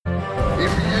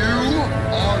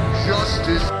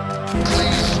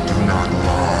Please do not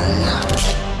fall.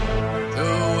 To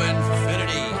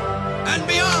infinity and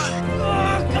beyond!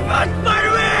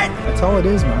 That's all it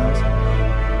is, Miles.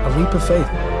 A leap of faith.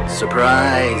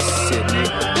 Surprise, Sydney.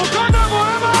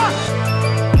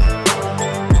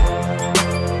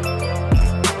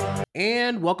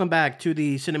 And welcome back to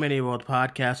the Cinemania World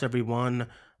Podcast, everyone.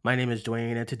 My name is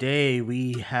Dwayne, and today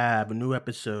we have a new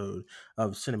episode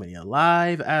of Cinemania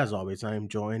Live. As always, I am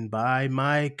joined by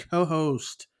my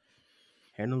co-host,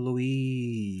 Hannah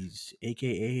Louise,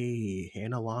 a.k.a.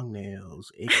 Hannah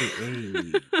Longnails,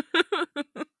 a.k.a.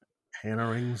 Hannah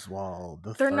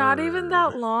Ringswald. They're not even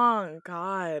that long.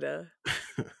 God.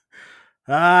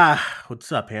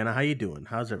 What's up, Hannah? How you doing?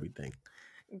 How's everything?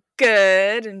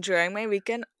 Good. Enjoying my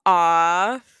weekend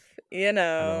off. You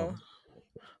know. I'm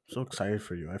so excited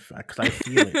for you because I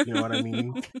feel it. You know what I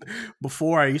mean?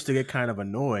 Before, I used to get kind of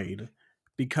annoyed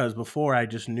because before I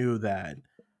just knew that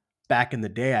back in the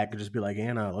day I could just be like,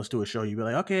 Anna, let's do a show. You'd be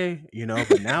like, okay, you know.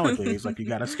 But nowadays, like, you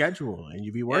got a schedule and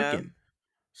you be working. Yeah.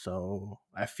 So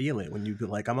I feel it when you be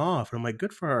like, I'm off. And I'm like,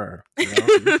 good for her. You know?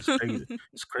 It's crazy.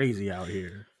 It's crazy out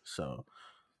here. So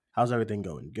how's everything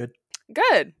going? Good?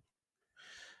 Good.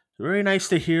 Very nice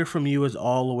to hear from you as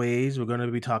always. We're going to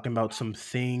be talking about some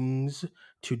things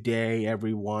today,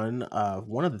 everyone.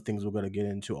 One of the things we're going to get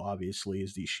into, obviously,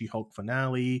 is the She-Hulk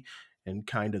finale and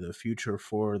kind of the future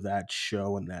for that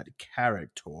show and that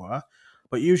character.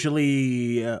 But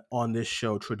usually on this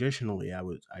show, traditionally,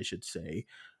 I should say,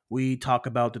 we talk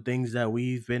about the things that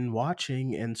we've been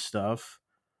watching and stuff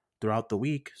throughout the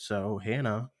week. So,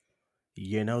 Hannah,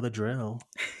 you know the drill.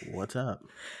 What's up?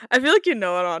 I feel like you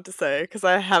know what I want to say because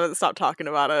I haven't stopped talking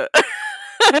about it.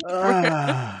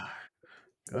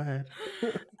 Go ahead.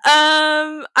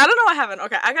 I don't know what happened.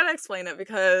 Okay, I gotta explain it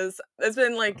because it's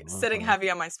been like sitting heavy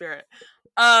on my spirit.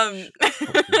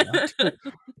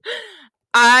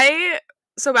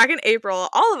 So back in April,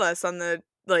 all of us on the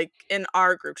in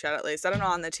our group chat, at least, I don't know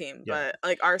on the team, but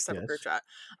like our separate group chat,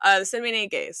 the Cinemania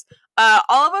Gays,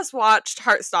 all of us watched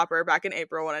Heartstopper back in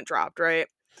April when it dropped, right?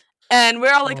 And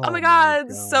we're all like, oh my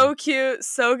god, so cute,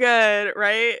 so good,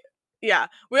 right? Yeah,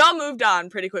 we all moved on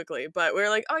pretty quickly, but we were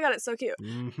like, oh my god, it's so cute.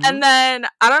 Mm-hmm. And then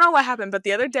I don't know what happened, but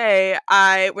the other day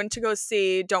I went to go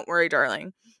see Don't Worry,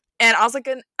 Darling, and I was like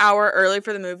an hour early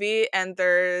for the movie, and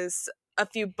there's a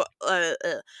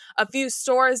few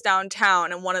stores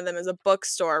downtown, and one of them is a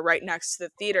bookstore right next to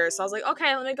the theater. So I was like,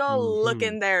 okay, let me go look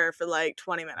in there for like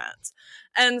 20 minutes.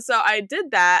 And so I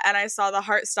did that, and I saw the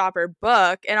Heartstopper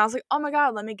book, and I was like, oh my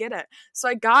god, let me get it. So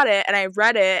I got it, and I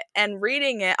read it, and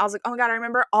reading it, I was like, oh my god, I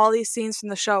remember all these scenes from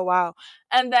the show, wow.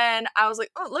 And then I was like,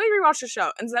 oh, let me rewatch the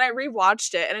show. And then I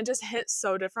rewatched it, and it just hit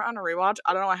so different on a rewatch.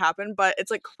 I don't know what happened, but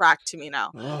it's like cracked to me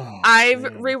now. I've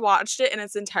rewatched it in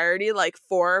its entirety like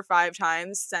 4 or 5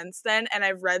 times since then, and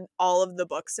I've read all of the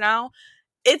books now.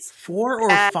 It's 4 or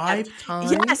 5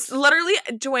 times? Yes, literally,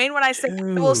 Dwayne, when I say I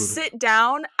will sit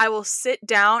down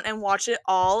and watch it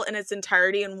all in its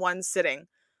entirety in one sitting.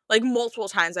 Like multiple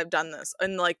times I've done this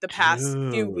in like the past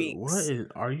few weeks.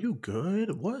 Are you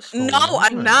good? What's No,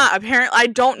 I'm not. Apparently, I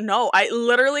don't know. I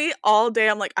literally all day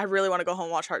I'm like, I really want to go home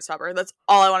and watch Heartstopper. That's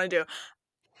all I want to do.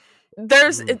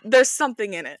 There's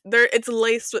something in it. It's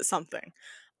laced with something.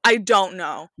 I don't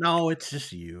know. No, it's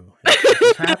just you.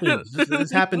 This happens.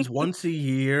 This happens once a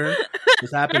year.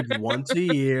 This happens once a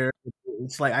year.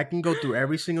 It's like I can go through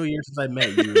every single year since I met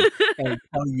you and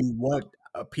tell you what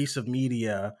a piece of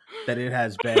media that it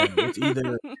has been.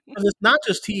 It's not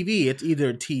just TV. It's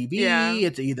either TV,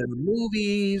 it's either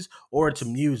movies, or it's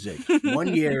music.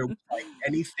 One year, like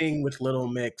anything with Little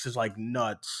Mix is like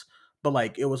nuts. But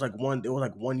like it was like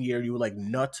one year you were like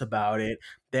nuts about it.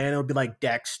 Then it would be like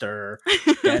Dexter.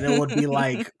 Then it would be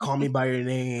like Call Me by Your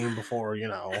Name before, you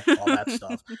know, all that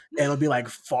stuff. And it would be like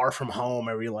Far From Home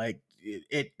every like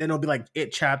it. Then it'll be like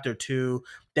It Chapter 2.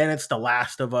 Then it's The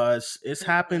Last of Us. It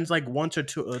happens like once or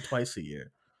twice a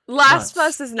year. Last of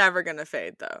Us is never gonna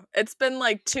fade though. It's been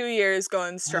like 2 years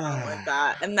going strong with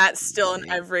that, and that's still an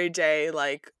everyday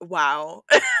like wow.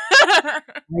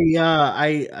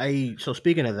 So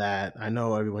speaking of that, I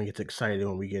know everyone gets excited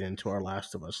when we get into our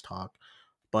Last of Us talk,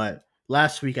 but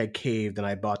last week I caved and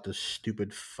I bought this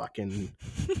stupid fucking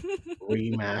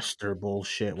remaster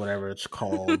bullshit, whatever it's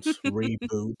called,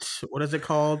 reboot. What is it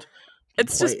called?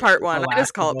 It's just part 1. I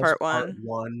just call it part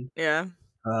 1. Yeah.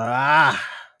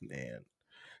 Man.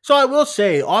 So I will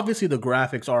say, obviously the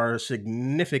graphics are a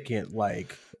significant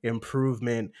like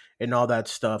improvement and all that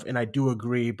stuff, and I do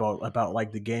agree about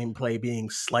like the gameplay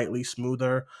being slightly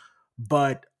smoother,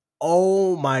 but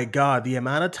oh my god, the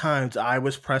amount of times I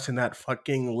was pressing that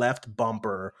fucking left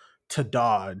bumper to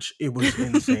dodge. It was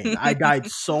insane. I died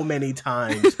so many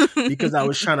times because I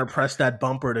was trying to press that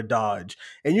bumper to dodge.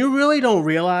 And you really don't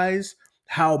realize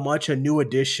how much a new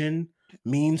edition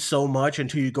means so much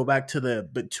until you go back to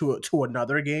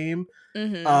another game.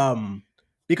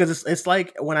 Because it's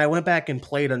like when I went back and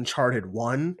played Uncharted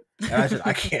 1, and I said,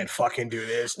 I can't fucking do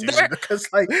this, dude. Because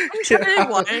like Uncharted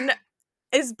 1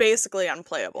 is basically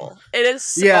unplayable. It is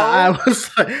so I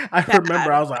bad.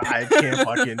 remember I was like, I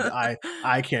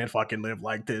can't fucking live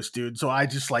like this, dude. So I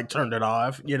just like turned it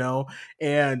off,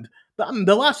 and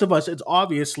The Last of Us, it's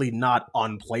obviously not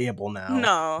unplayable now.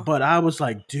 No. But I was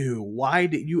like, dude, why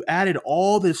did you added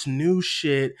all this new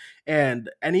shit? And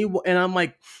I'm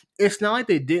like, it's not like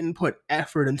they didn't put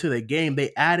effort into the game.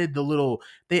 They added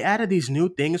these new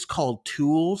things called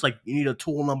tools. Like you need a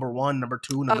tool number 1, number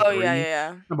 2, number 3,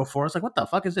 number 4. It's like, what the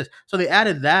fuck is this? So they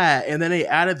added that, and then they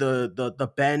added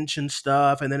the bench and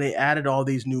stuff, and then they added all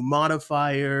these new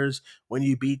modifiers when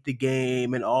you beat the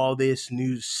game and all this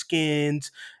new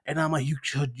skins. And I'm like,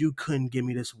 you couldn't give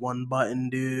me this one button,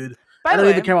 dude. I don't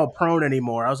even care about prone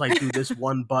anymore. I was like, dude, this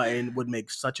one button would make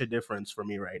such a difference for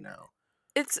me right now.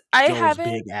 Joe's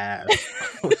big ass.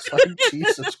 I was like,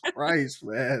 Jesus Christ,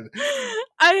 man.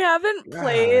 I haven't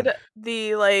played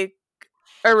the like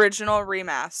original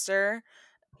remaster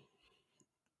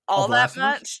all that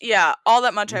much. Yeah, all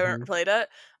that much. I haven't played it.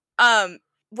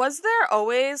 Was there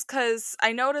always, because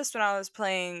I noticed when I was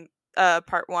playing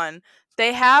part 1,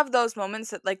 they have those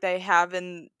moments that like they have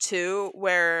in 2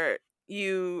 where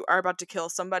you are about to kill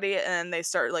somebody and they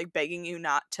start like begging you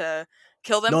not to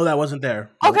kill them. No, that wasn't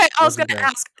there. Okay, I was gonna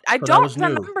ask. I don't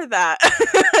remember that.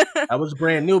 That was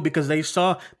brand new because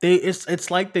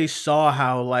it's like they saw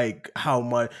how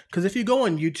much, because if you go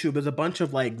on YouTube, there's a bunch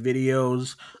of like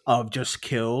videos of just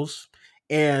kills,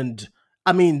 and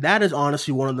I mean that is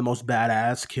honestly one of the most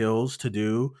badass kills to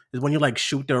do is when you like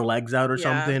shoot their legs out or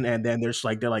something, and then they're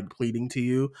like pleading to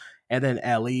you. And then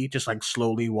Ellie just like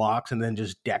slowly walks and then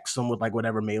just decks them with like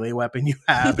whatever melee weapon you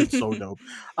have. It's so dope.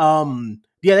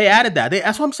 Yeah, they added that.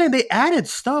 That's what I'm saying. They added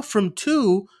stuff from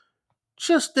 2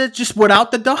 just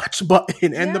without the dodge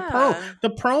button and the prone.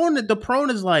 The prone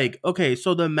is like, okay,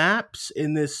 so the maps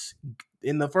in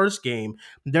the first game,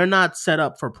 they're not set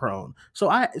up for prone. So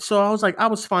I was like, I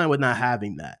was fine with not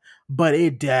having that, but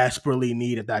it desperately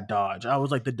needed that dodge. I was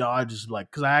like, the dodge is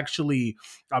like, because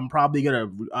I'm probably gonna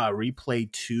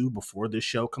replay 2 before this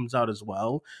show comes out as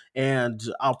well, and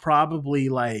I'll probably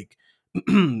like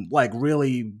like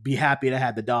really be happy to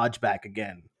have the dodge back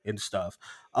again and stuff.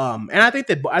 And I think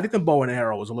the bow and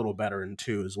arrow was a little better in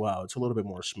 2 as well. It's a little bit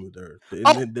more smoother.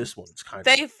 In this one, it's kind of.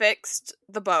 They fixed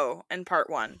the bow in part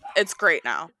 1. It's great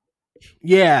now.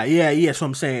 Yeah. So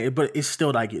I'm saying, but it's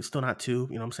still not 2.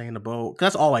 You know what I'm saying? The bow.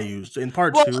 That's all I used in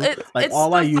part 2.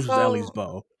 All I used was Ellie's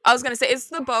bow. I was gonna say it's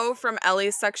the bow from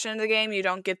Ellie's section of the game. You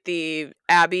don't get the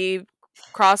Abby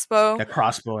crossbow. That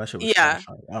crossbow. That shit was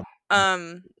so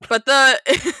but I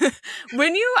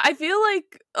feel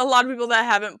like a lot of people that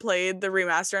haven't played the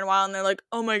remaster in a while and they're like,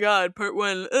 oh my god, part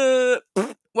 1,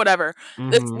 whatever.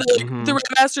 The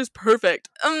remaster's perfect.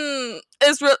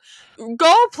 It's real.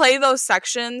 Go play those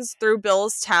sections through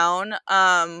Bill's Town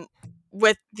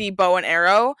with the bow and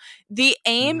arrow. The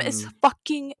aim is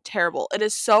fucking terrible. It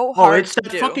is so hard. Oh, it's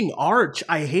that fucking arch.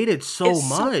 I hate it so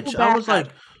much. I was like,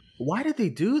 why did they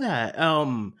do that?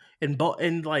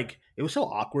 And like it was so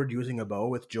awkward using a bow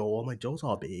with Joel. I'm like, Joel's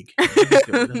all big.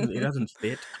 It doesn't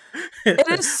fit. It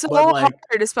is so hard,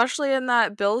 especially in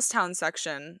that Bill's Town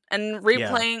section. And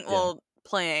replaying,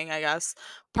 playing, I guess,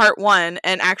 part 1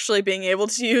 and actually being able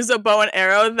to use a bow and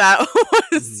arrow that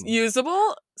was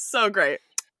usable. So great.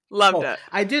 Loved it.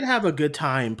 I did have a good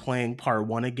time playing part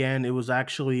 1 again. It was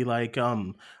actually like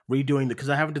redoing because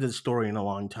I haven't did the story in a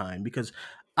long time because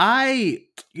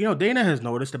Dana has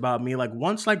noticed about me, like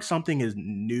once like something is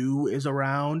new is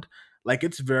around, like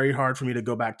it's very hard for me to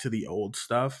go back to the old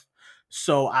stuff.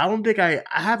 So I don't think I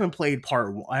haven't played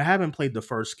I haven't played the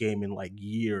first game in like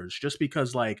years just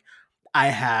because like I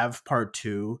have part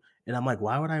 2 and I'm like,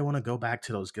 why would I want to go back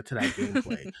to get to that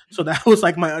gameplay? So that was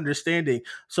like my understanding.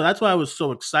 So that's why I was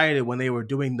so excited when they were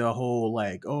doing the whole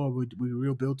like, oh, we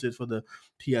rebuilt it for the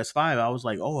PS5. I was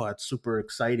like, oh, that's super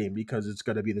exciting because it's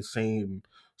going to be the same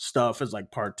stuff as like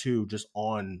part 2 just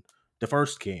on the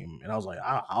first game. And I was like,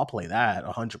 I'll play that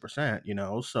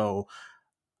 100%, So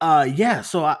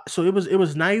so it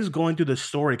was nice going through the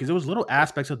story because there was little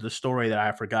aspects of the story that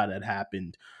I forgot had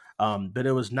happened. But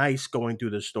it was nice going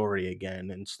through the story again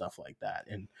and stuff like that.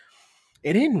 And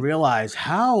I didn't realize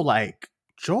how like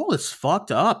Joel is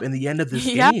fucked up in the end of this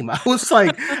game. I was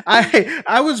like,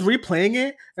 I was replaying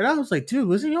it, and I was like, dude,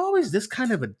 was he always this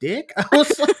kind of a dick? I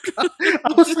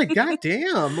was like, god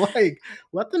damn, like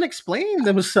let them explain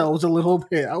themselves a little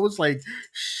bit. I was like,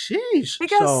 sheesh. I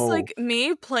guess like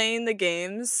me playing the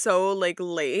games so like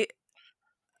late,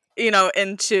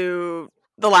 into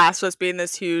The Last of Us being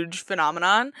this huge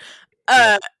phenomenon,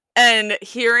 and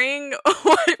hearing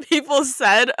what people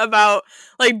said about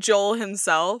like Joel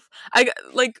himself, I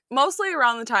like mostly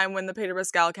around the time when the Pedro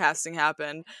Pascal casting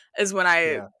happened is when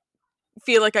I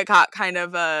feel like I got kind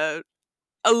of a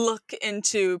look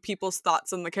into people's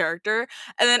thoughts on the character,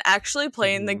 and then actually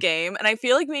playing the game. And I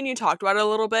feel like me and you talked about it a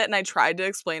little bit, and I tried to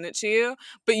explain it to you,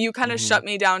 but you kind of shut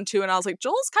me down too. And I was like,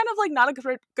 Joel's kind of like not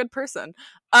a good person.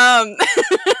 And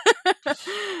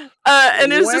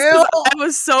it's just 'cause I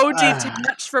was so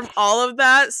detached from all of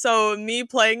that. So me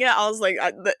playing it, I was like,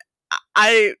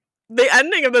 the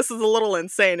ending of this is a little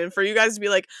insane, and for you guys to be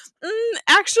like,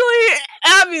 actually,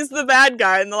 Abby's the bad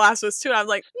guy in The Last of Us 2, and I was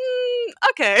like,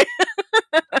 okay.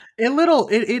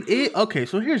 Okay,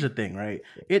 so here's the thing, right?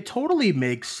 It totally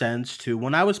makes sense to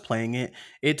when I was playing it.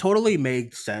 It totally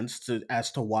made sense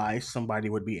as to why somebody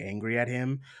would be angry at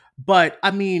him. But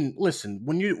I mean, listen,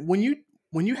 when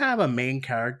you have a main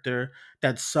character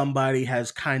that somebody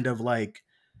has kind of like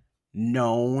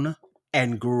known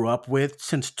and grew up with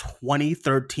since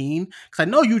 2013, because I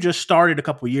know you just started a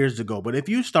couple years ago, but if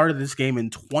you started this game in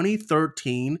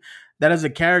 2013, that is a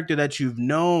character that you've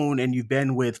known and you've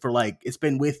been with for like, it's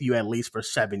been with you at least for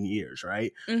 7 years,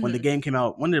 right? When the game came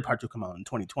out, when did part 2 come out? In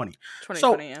 2020.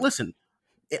 So listen,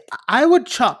 I would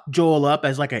chalk Joel up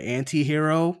as like an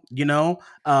anti-hero,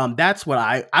 that's what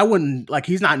I wouldn't like.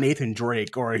 He's not Nathan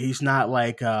Drake, or he's not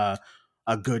like a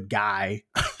good guy.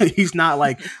 He's not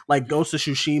like Ghost of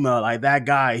Tsushima, like that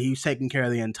guy. He's taking care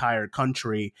of the entire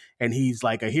country, and he's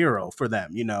like a hero for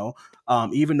them,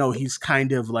 even though he's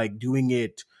kind of like doing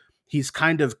it, he's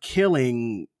kind of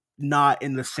killing not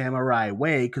in the samurai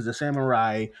way, because the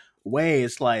samurai way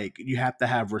is like you have to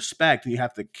have respect and you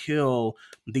have to kill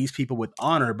these people with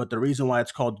honor. But the reason why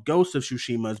it's called Ghost of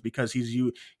Tsushima is because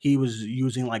he was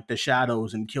using like the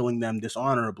shadows and killing them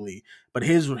dishonorably. But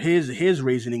his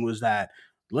reasoning was that,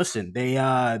 listen, they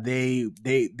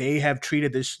have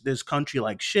treated this country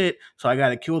like shit, so I got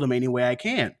to kill them any way I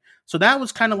can. So that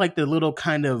was kind of like the little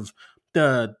kind of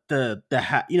that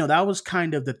was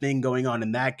kind of the thing going on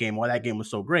in that game, why that game was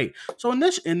so great. So in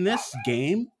this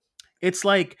game, it's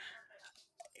like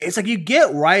you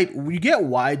get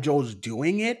why Joel's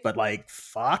doing it, but like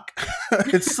fuck.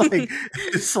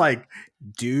 it's like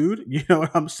dude, you know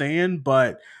what I'm saying?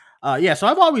 But so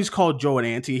I've always called Joe an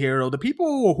anti-hero. The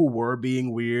people who were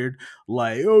being weird,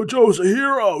 like, oh, Joe's a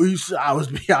hero,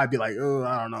 I'd be like, oh,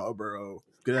 I don't know, bro.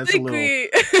 That's I think we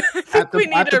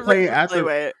need to play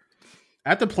it.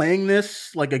 After playing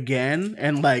this like again,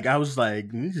 and like I was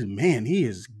like, man, he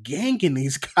is ganking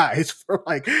these guys for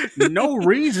like no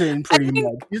reason. Pretty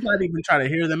much, he's not even trying to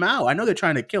hear them out. I know they're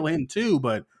trying to kill him too,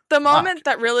 but the moment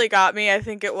that really got me, I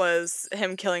think it was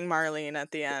him killing Marlene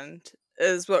at the end.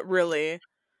 Is what really.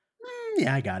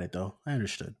 Yeah, I got it though. I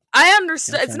understood. I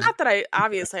understood. It's not that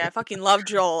I fucking love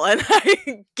Joel and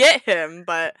I get him,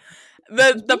 but.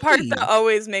 The part that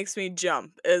always makes me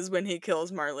jump is when he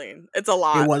kills Marlene. It's a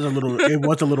lot. It was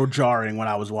a little jarring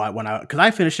because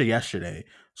I finished it yesterday.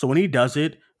 So when he does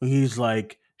it, she's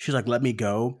like, let me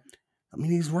go. I mean,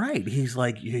 he's right. He's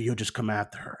like, you'll just come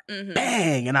after her. Mm-hmm.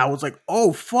 Bang. And I was like,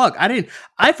 oh fuck.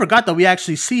 I forgot that we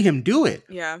actually see him do it.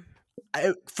 Yeah.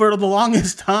 For the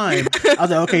longest time, I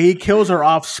was like, okay, he kills her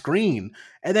off screen.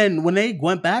 And then when they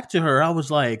went back to her, I was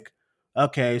like,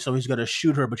 okay, so he's gonna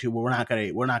shoot her, but we're not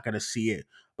gonna see it.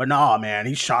 But no, man,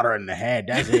 he shot her in the head.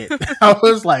 That's it. I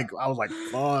was like,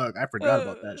 fuck, I forgot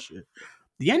about that shit.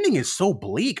 The ending is so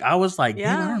bleak. I was like,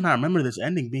 damn, I don't remember this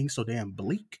ending being so damn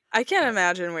bleak. I can't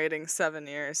imagine waiting 7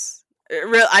 years.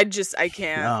 I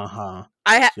can't.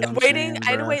 I had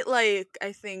to wait like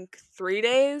I think 3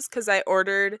 days because I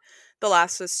ordered The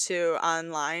Last of Us 2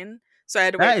 online, so I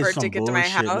had to wait for it to get to my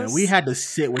house. Man. We had to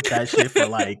sit with that shit for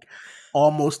like.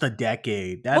 Almost a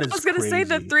decade. I was gonna say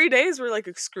the 3 days were like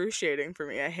excruciating for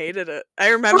me. I hated it. I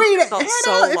remember it felt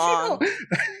so long.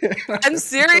 I'm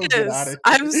serious.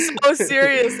 I'm so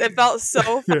serious. It felt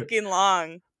so fucking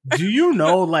long. Do you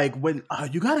know, like when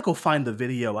you gotta go find the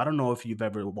video? I don't know if you've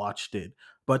ever watched it,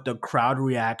 but the crowd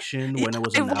reaction when it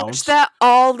was announced. I watch that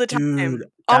all the time. Dude,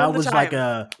 that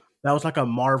was like a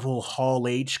Marvel Hall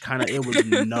H kind of. It was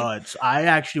nuts. I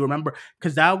actually remember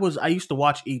because I used to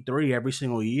watch E3 every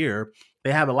single year.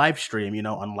 They have a live stream,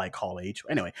 unlike Hall H.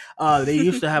 Anyway, they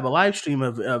used to have a live stream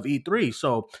of E3.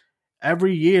 So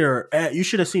every year, you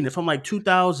should have seen it from like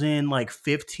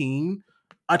 2015,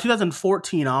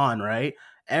 2014 on, right?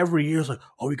 Every year it's like,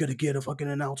 oh, we gotta get a fucking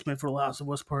announcement for Last of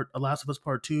Us Part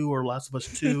 2 or Last of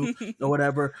Us 2 or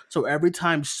whatever. So every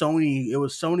time it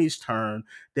was Sony's turn,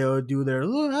 they would do their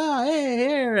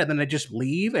hey, and then they just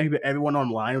leave, and everyone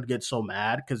online would get so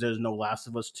mad because there's no Last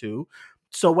of Us 2.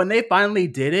 So when they finally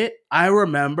did it, I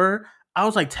remember I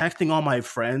was like texting all my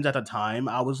friends at the time.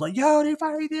 I was like, yo, they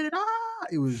finally did it.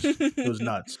 It was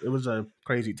nuts. It was a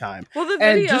crazy time. Well, the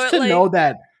video, and just to know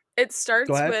that it starts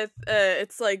with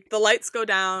it's like the lights go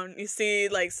down, you see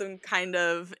like some kind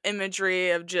of imagery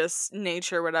of just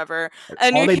nature, whatever,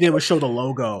 and all they did was show the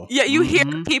logo. Yeah, you hear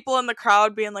people in the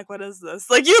crowd being like, what is this?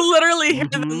 Like, you literally hear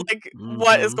them like,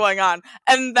 what is going on?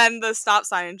 And then the stop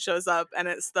sign shows up and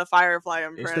it's the Firefly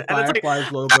imprint. It's the Firefly's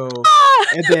logo.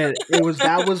 And then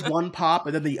that was one pop,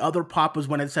 and then the other pop was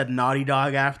when it said Naughty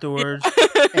Dog afterwards.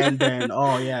 And then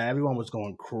everyone was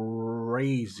going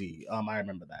crazy. I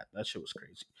remember that shit was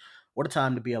crazy. What a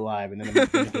time to be alive. And then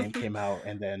the game came out,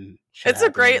 and then it's a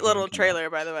great little trailer,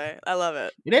 by the way. I love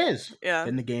it. It is. Yeah.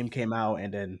 Then the game came out,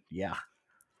 and then you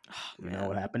know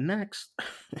what happened next.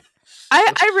 I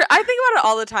think about it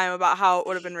all the time about how it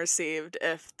would have been received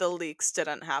if the leaks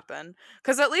didn't happen.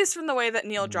 Because at least from the way that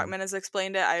Neil Druckmann has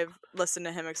explained it, I've listened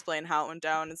to him explain how it went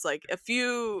down. It's like it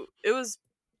was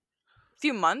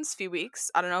few months, few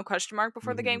weeks, I don't know, question mark,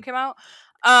 before the game came out.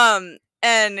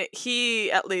 And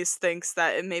he at least thinks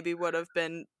that it maybe would have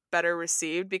been better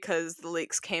received because the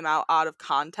leaks came out of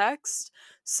context.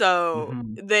 So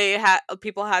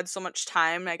people had so much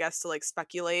time, I guess, to like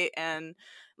speculate and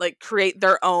like create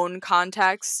their own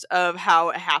context of how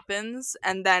it happens,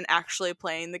 and then actually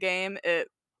playing the game,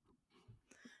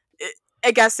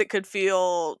 I guess it could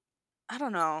feel, I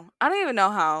don't know. I don't even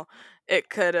know how it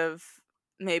could have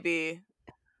maybe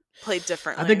played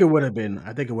differently. I think it would have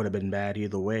been bad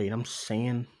either way. I'm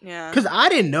saying, yeah, because I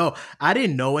didn't know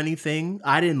anything.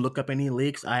 I didn't look up any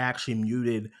leaks. I actually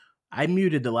muted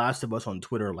The Last of Us on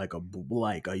Twitter like a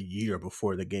year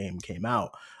before the game came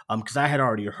out. Because I had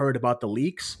already heard about the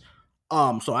leaks.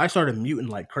 So I started muting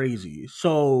like crazy.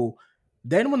 So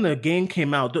then when the game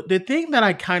came out, the thing that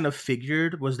I kind of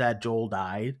figured was that Joel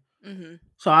died. Mm-hmm.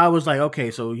 So I was like,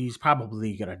 okay, so he's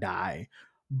probably gonna die.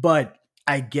 But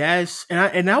I guess,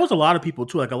 and that was a lot of people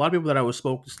too. Like a lot of people that I was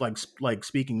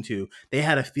speaking to, they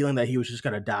had a feeling that he was just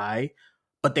gonna die,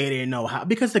 but they didn't know how,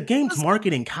 because the game's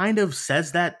marketing kind of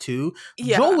says that too.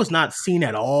 Yeah. Joel was not seen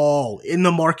at all in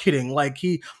the marketing. Like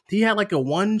he had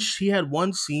one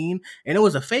scene, and it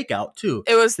was a fake out too.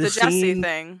 It was the Jesse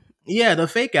thing. Yeah, the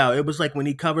fake out. It was like when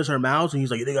he covers her mouth and he's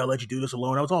like, "You think I'll let you do this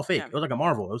alone?" That was all fake. Yeah. It was like a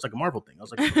Marvel. It was like a Marvel thing. I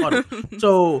was like,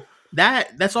 so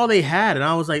that's all they had, and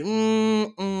I was like,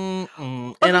 and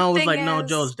I was like, no,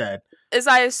 Joel's dead. Is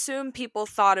I assume people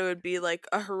thought it would be like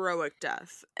a heroic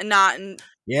death, and not.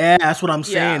 Yeah, that's what I'm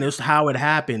saying. It's how it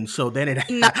happened. So then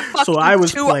so I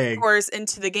was 2 playing hours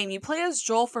into the game. You play as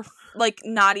Joel for like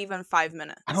not even 5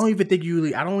 minutes. I don't even think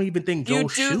Joel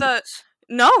shoots.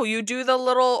 No, you do the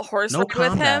little horse ride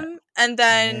with him, and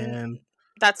then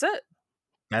that's it.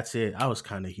 That's it. I was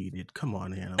kind of heated. Come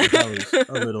on, Hannah. I was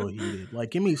a little heated.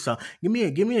 Like, give me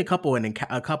a couple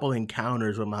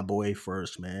encounters with my boy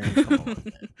first, man. Come on,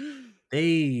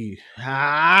 man.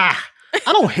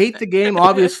 I don't hate the game,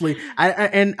 obviously.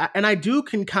 I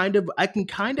can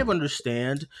kind of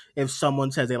understand if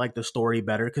someone says they like the story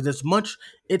better, because it's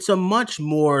a much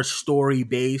more story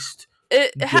based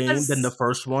game than the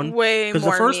first one. Way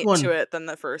more meat to it than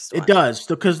the first one. It does,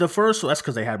 because the first one, that's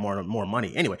because they had more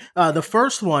money. Anyway, the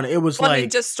first one, it was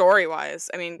just story wise.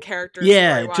 I mean, characters.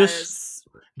 Yeah,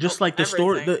 just like the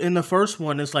story in the first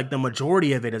one, it's like the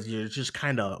majority of it is you're just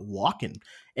kind of walking,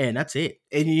 and that's it.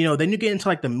 And then you get into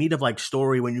like the meat of like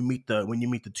story when you meet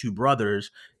the two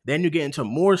brothers. Then you get into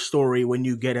more story when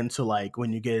you get into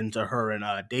her and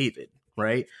David.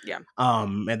 Right. Yeah.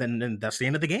 And then that's the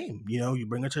end of the game. You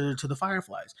bring her to the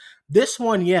Fireflies. This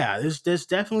one, there's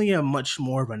definitely a much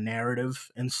more of a narrative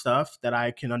and stuff that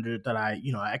I can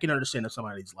I can understand if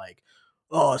somebody's like,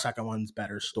 oh, the second one's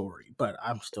better story, but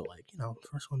I'm still like, the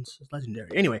first one's legendary.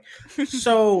 Anyway,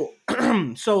 so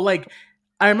like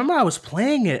I remember I was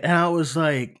playing it and I was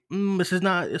like, this is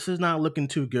not looking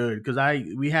too good, because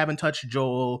we haven't touched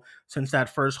Joel since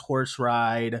that first horse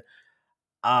ride.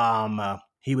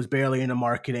 He was barely in the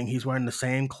marketing. He's wearing the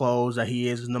same clothes that he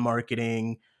is in the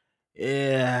marketing.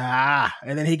 Yeah.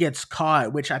 And then he gets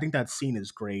caught, which I think that scene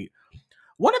is great.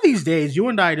 One of these days, you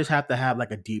and I just have to have like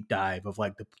a deep dive of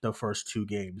like the first 2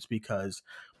 games, because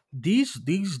these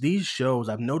shows,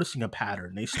 I'm noticing a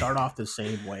pattern. They start off the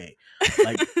same way.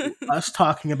 Like us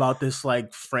talking about this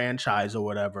like franchise or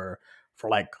whatever for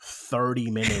like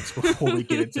 30 minutes before we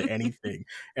get into anything.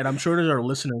 And I'm sure there's our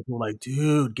listeners who are like,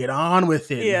 dude, get on with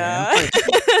it, man.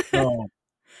 So,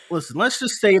 listen, let's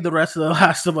just save the rest of The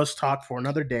Last of Us talk for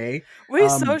another day. We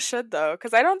so should, though,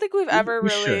 because I don't think we've ever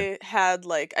really had,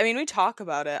 like, I mean, we talk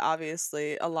about it,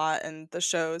 obviously, a lot in the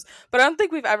shows, but I don't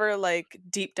think we've ever, like,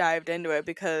 deep dived into it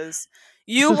because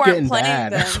you weren't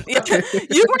playing them.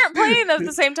 You weren't playing them at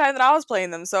the same time that I was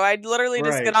playing them, so I'd literally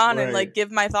just get on and, like,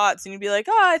 give my thoughts, and you'd be like,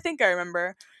 oh, I think I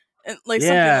remember. And, like,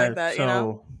 something like that, you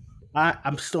know?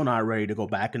 I'm still not ready to go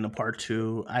back into part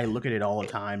 2. I look at it all the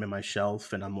time in my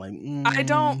shelf, and I'm like, I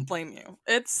don't blame you.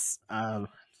 It's a lot.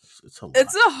 Hard.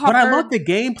 But I love the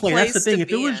gameplay. That's the thing.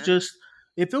 If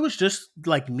it was just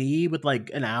like me with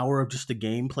like an hour of just the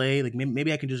gameplay, like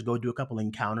maybe I can just go do a couple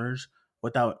encounters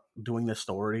without doing the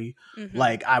story. Mm-hmm.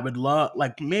 Like I would love,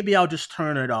 like maybe I'll just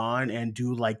turn it on and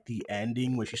do like the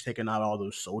ending where she's taking out all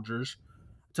those soldiers.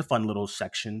 It's a fun little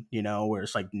section, you know, where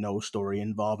it's like no story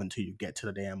involved until you get to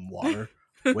the damn water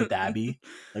with Abby.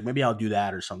 Like maybe I'll do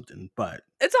that or something. But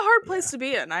it's a hard place to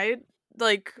be in. I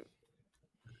like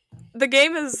the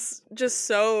game is just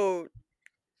so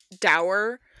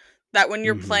dour that when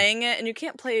you're playing it, and you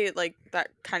can't play like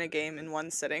that kind of game in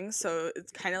one sitting, so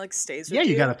it kind of like stays with you.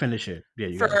 Yeah, you gotta finish it. Yeah,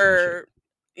 you gotta finish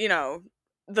it. You know,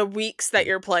 the weeks that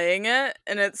you're playing it,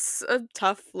 and it's a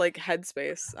tough like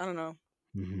headspace. I don't know.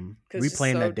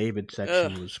 Replaying that David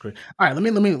section was great. All right,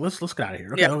 let's get out of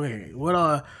here. Okay.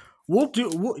 What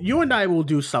you and I will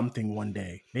do something one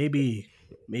day. Maybe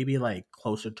like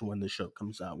closer to when the show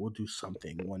comes out. We'll do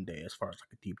something one day as far as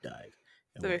like a deep dive.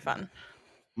 That'd be fun.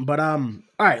 But all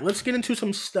right, let's get into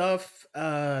some stuff.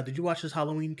 Did you watch this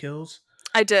Halloween Kills?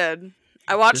 I did.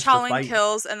 I watched Halloween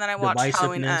Kills, and then I watched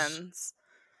Halloween Ends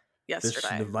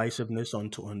yesterday. This divisiveness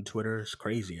on Twitter is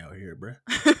crazy out here, bruh.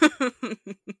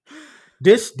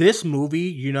 This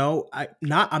movie, you know,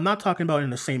 I'm not talking about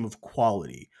in the same of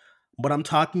quality, but I'm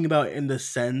talking about in the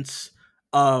sense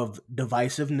of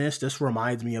divisiveness. This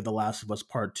reminds me of The Last of Us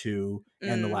Part 2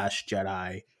 and The Last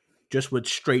Jedi, just with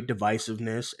straight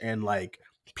divisiveness and like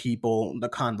people, the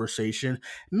conversation.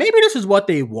 Maybe this is what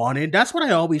they wanted. That's what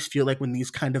I always feel like when these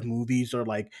kind of movies or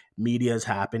like medias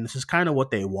happen. This is kind of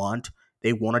what they want.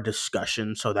 They want a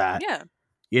discussion so that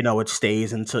you know, it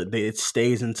stays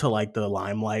into like the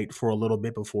limelight for a little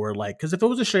bit before, like, because if it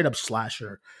was a straight up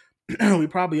slasher, we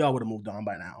probably all would have moved on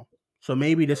by now. So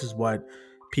maybe this is what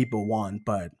people want,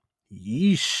 but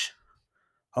yeesh,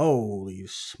 holy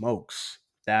smokes,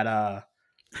 that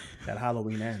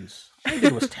Halloween Ends. I think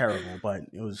it was terrible, but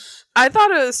it was. I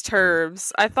thought it was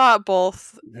turbs. I thought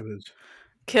both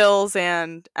Kills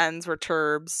and Ends were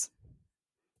turbs.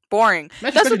 Boring.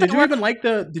 Did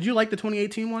you like the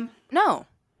 2018 one? No.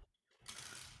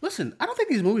 Listen, I don't think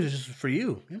these movies are just for you. You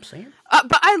know what I'm saying?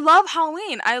 But I love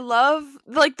Halloween. I love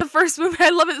like the first movie. I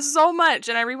love it so much,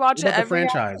 and I rewatch it every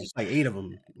franchise. It's like 8 of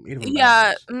them.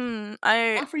 Yeah,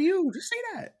 not for you. Just say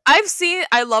that.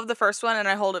 I love the first one, and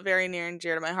I hold it very near and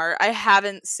dear to my heart. I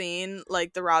haven't seen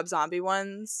like the Rob Zombie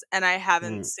ones, and I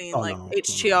haven't seen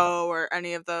H2O or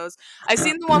any of those. I've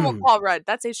seen the one with Paul Rudd.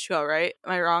 That's H2O, right?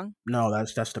 Am I wrong? No,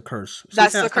 that's the Curse.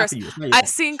 That's the Curse. I've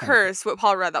seen Curse with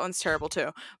Paul Rudd. That one's terrible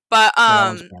too. But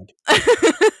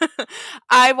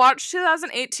I watched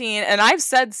 2018, and I've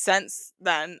said since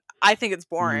then, I think it's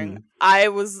boring. I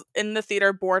was in the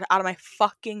theater bored out of my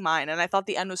fucking mind, and I thought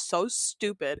the end was so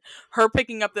stupid. Her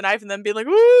picking up the knife and then being like,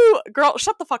 "Ooh, girl,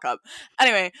 shut the fuck up."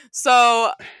 Anyway,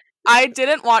 so I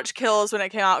didn't watch Kills when it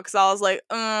came out because I was like,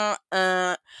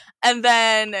 and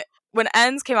then when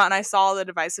Ends came out and I saw the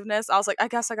divisiveness, I was like, I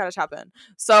guess I gotta tap in.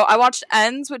 So I watched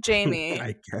Ends with Jamie.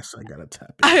 I guess I gotta tap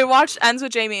in. I watched Ends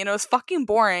with Jamie and it was fucking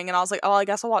boring. And I was like, oh, I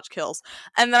guess I'll watch Kills.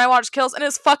 And then I watched Kills and it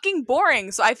was fucking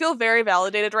boring. So I feel very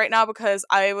validated right now because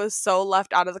I was so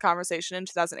left out of the conversation in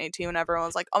 2018 when everyone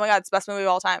was like, oh my God, it's the best movie of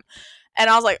all time. And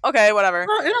I was like, okay, whatever.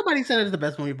 Girl, nobody said it's the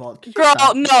best movie of all time. Girl,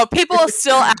 no, people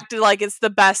still acted like it's the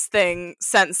best thing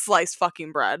since sliced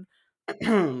fucking bread.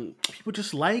 People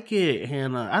just like it,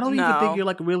 Hannah. I don't even think you're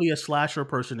like really a slasher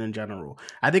person in general.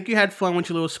 I think you had fun with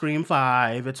your little Scream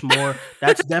 5. It's more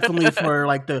that's definitely for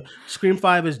like the Scream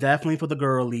 5 is definitely for the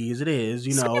girlies. It is,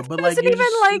 you know. But like, even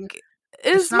like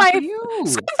is my Scream 5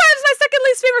 is my second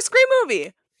least favorite Scream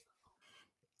movie.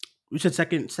 You said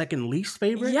second least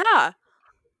favorite? Yeah.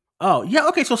 Oh yeah,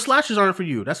 okay. So slashers aren't for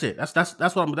you. That's it. That's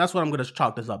what I'm gonna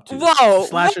chalk this up to. Whoa,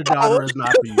 slasher genre is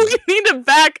not for you. We need to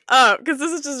back up because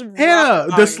this is just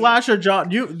the slasher genre.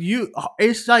 You.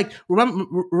 It's like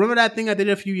remember that thing I did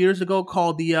a few years ago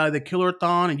called the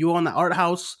Killer-thon, and you were on the art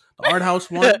house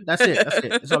one. That's it.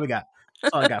 That's all we got.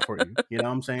 That's all I got for you. You know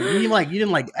what I'm saying? You didn't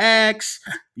like X.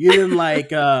 You didn't like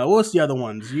what's the other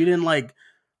ones? You didn't like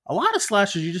A lot of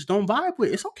slashers you just don't vibe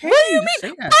with. It's okay. What do you just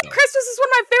mean? say that, Black though. Christmas is one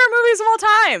of my favorite movies of all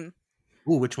time.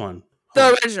 Ooh, which one?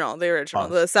 The original,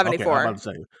 the 74. Okay, I'm about to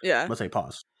say. Yeah. I'm about to say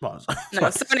pause. No,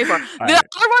 74. The right.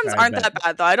 other ones aren't that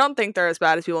bad, though. I don't think they're as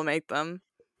bad as people make them.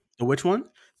 The which one?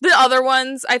 The other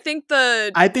ones, I think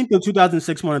the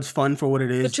 2006 one is fun for what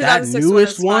it is. That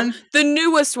newest one? The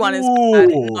newest one is bad.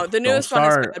 No, the newest one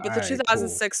is bad, but the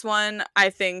 2006 one, I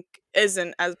think,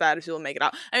 isn't as bad as people make it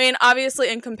out. I mean, obviously,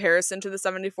 in comparison to the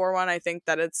 74 one, I think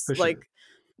that it's like... Sure.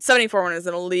 74 one is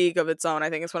in a league of its own. I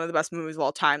think it's one of the best movies of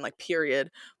all time, like, period.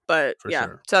 But,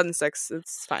 sure. 2006,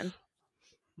 it's fine.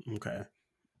 Okay.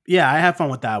 Yeah, I have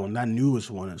fun with that one. That newest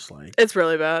one is like... It's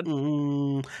really bad.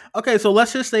 Okay, so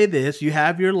let's just say this. You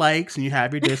have your likes and you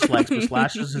have your dislikes, but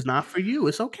slashers is not for you.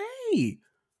 It's okay.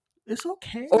 It's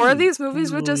okay. Or are these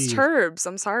movies with just turbs?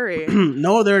 I'm sorry.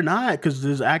 No, they're not, because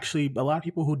there's actually a lot of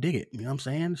people who dig it. You know what I'm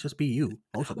saying? It's just be you.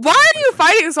 Why are you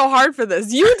fighting so hard for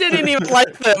this? You didn't even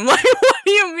like them. Like, what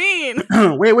do you mean?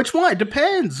 Wait, which one? It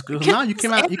depends. Because now you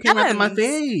came after my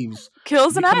faves.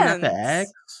 Kills and Ends.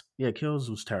 X. Yeah, Kills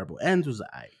was terrible. Ends was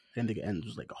I didn't think Ends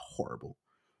was like horrible.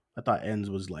 I thought Ends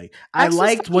was like I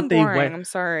liked what they went. I'm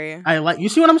sorry. You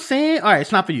see what I'm saying? All right,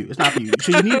 it's not for you. It's not for you.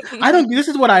 So you need. I don't. This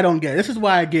is what I don't get. This is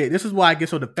why I get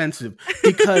so defensive,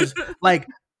 because like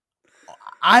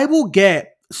I will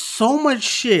get so much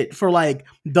shit for like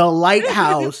The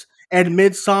Lighthouse and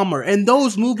Midsommar, and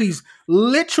those movies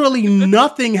literally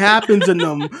nothing happens in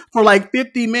them for like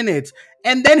 50 minutes.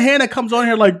 And then Hannah comes on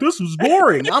here like, this was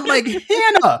boring. I'm like,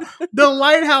 Hannah, The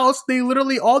Lighthouse, they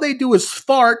literally, all they do is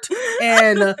fart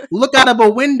and look out of a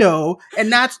window,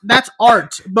 and that's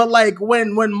art. But like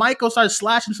when Michael starts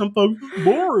slashing some folks,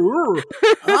 boring.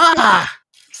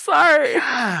 Sorry.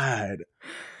 God.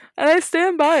 And I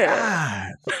stand by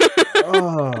it.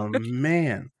 Oh,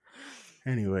 man.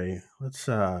 Anyway, let's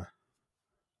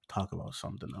talk about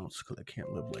something else, because I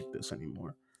can't live like this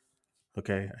anymore.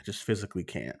 Okay? I just physically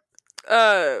can't.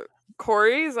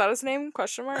 Corey, is that his name?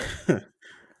 Question mark?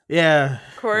 Yeah.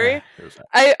 Corey? Yeah,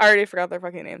 I already forgot their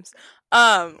fucking names.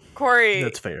 Corey.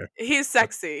 That's fair. He's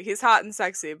sexy. He's hot and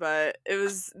sexy, but it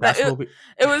was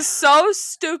so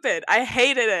stupid. I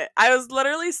hated it. I was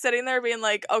literally sitting there being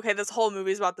like, okay, this whole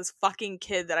movie's about this fucking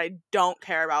kid that I don't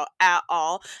care about at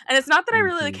all. And it's not that I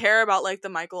really care about like the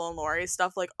Michael and Laurie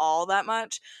stuff like all that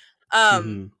much.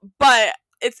 But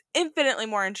it's infinitely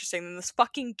more interesting than this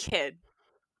fucking kid.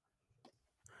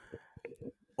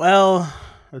 Well,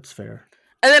 that's fair.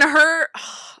 And then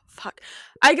fuck.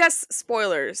 I guess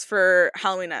spoilers for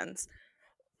Halloween Ends.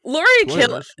 Laurie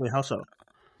killing. Wait, how so?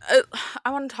 I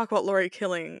want to talk about Laurie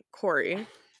killing Corey.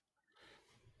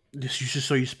 You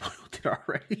spoiled it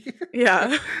already.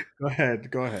 Yeah. Go ahead.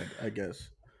 I guess.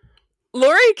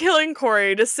 Laurie killing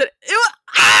Corey it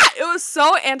was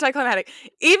so anticlimactic.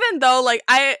 Even though, like,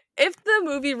 if the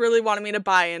movie really wanted me to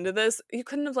buy into this, you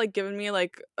couldn't have like given me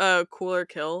like a cooler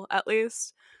kill at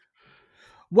least.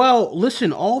 Well,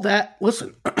 listen.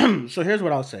 So here's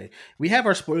what I'll say. We have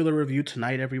our spoiler review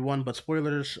tonight, everyone. But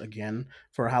spoilers again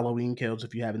for Halloween Kills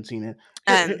if you haven't seen it.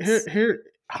 Here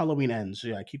Halloween Ends.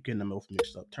 Yeah, I keep getting them both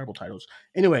mixed up. Terrible titles.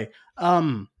 Anyway,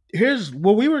 here's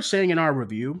what we were saying in our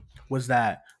review was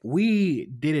that in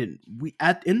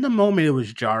the moment it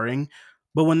was jarring,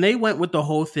 but when they went with the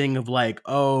whole thing of like,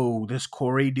 oh, this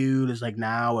Corey dude is like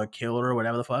now a killer or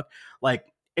whatever the fuck, like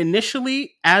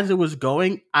initially as it was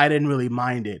going, I didn't really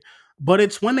mind it, but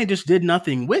it's when they just did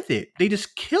nothing with it. They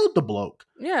just killed the bloke.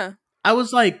 Yeah. I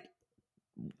was like,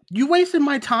 you wasted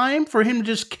my time for him to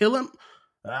just kill him.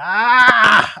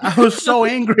 I was so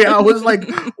angry. I was like,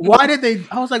 why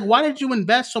did you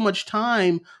invest so much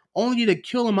time only to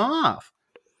kill him off?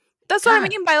 That's what I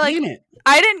mean by like,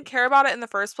 I didn't care about it in the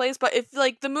first place, but if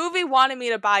like the movie wanted me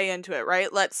to buy into it,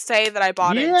 right? Let's say that I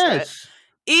bought into it.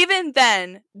 Even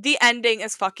then, the ending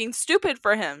is fucking stupid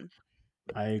for him.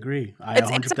 I agree. That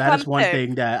is one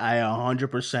thing that I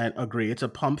 100% agree. It's a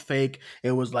pump fake.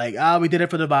 It was like, we did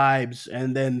it for the vibes,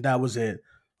 and then that was it.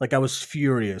 Like, I was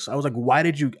furious. I was like, why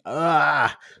did you...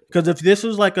 Because if this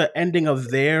was like an ending of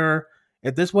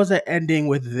if this was an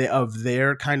ending of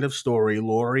their kind of story,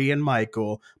 Laurie and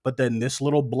Michael, but then this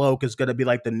little bloke is going to be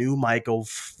like the new Michael,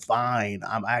 fine.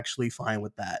 I'm actually fine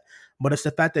with that. But it's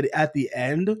the fact that at the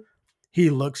end, he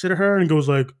looks at her and goes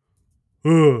like,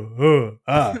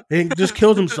 and just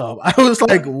kills himself. I was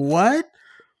like, what?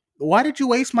 Why did you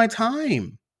waste my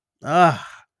time? God.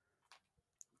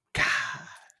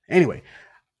 Anyway,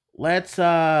 let's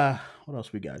what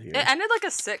else we got here? It ended like a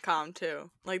sitcom too.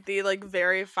 Like the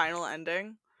very final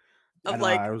ending. of I know,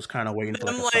 like I was kind of waiting for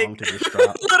like them a song like to just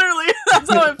drop. literally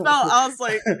that's how it felt. I was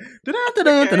like,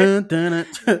 okay. Them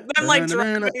like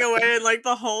driving away and like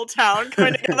the whole town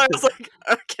coming together. I was like,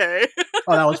 okay.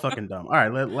 Oh, that was fucking dumb. All right,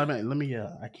 let me.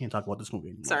 I can't talk about this movie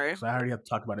anymore. Sorry, because I already have to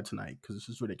talk about it tonight because this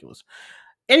is ridiculous.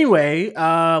 Anyway,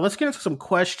 let's get into some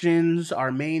questions.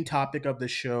 Our main topic of the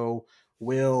show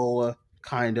will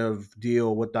kind of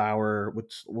deal with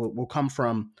will come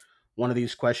from one of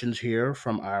these questions here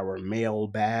from our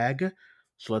mailbag.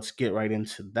 So let's get right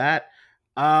into that.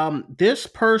 This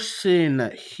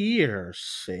person here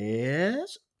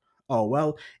says, oh,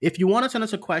 well, if you want to send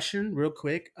us a question real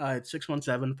quick, it's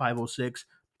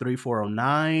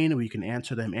 617-506-3409. We can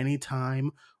answer them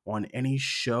anytime on any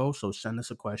show. So send us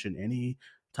a question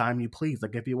anytime you please.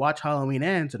 Like if you watch Halloween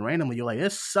Ends and randomly you're like,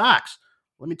 this sucks,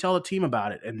 let me tell the team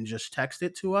about it, and just text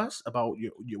it to us about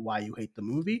why you hate the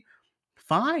movie.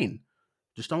 Fine.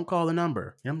 Just don't call the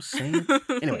number. You know what I'm saying?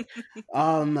 Anyway.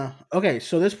 Okay,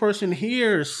 so this person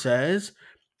here says,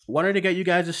 wanted to get you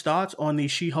guys' thoughts on the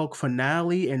She-Hulk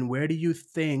finale and where do you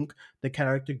think the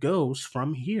character goes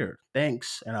from here?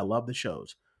 Thanks, and I love the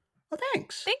shows. Well,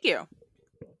 thanks. Thank you.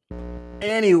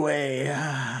 Anyway,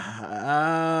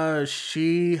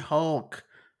 She-Hulk.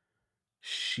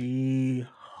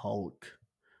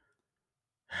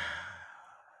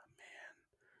 Man.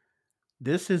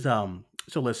 This is so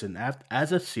listen,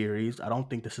 as a series, I don't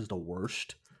think this is the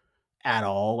worst at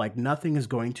all. Like nothing is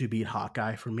going to beat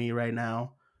Hawkeye for me right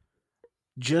now.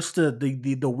 Just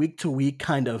the week to week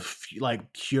kind of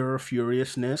like pure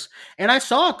furiousness. And I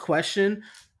saw a question,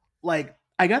 like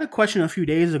I got a question a few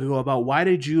days ago about why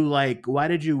did you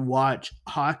watch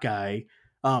Hawkeye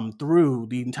through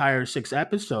the entire 6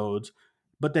 episodes,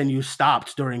 but then you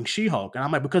stopped during She-Hulk? And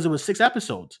I'm like, because it was 6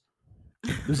 episodes.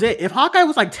 If Hawkeye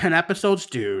was like 10 episodes,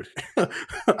 dude,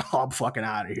 I'm fucking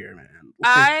out of here, man.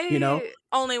 I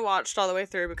only watched all the way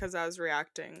through because I was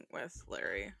reacting with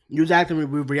Larry. You was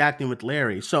reacting with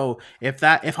Larry. So if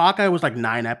Hawkeye was like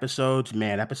 9 episodes,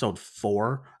 man, episode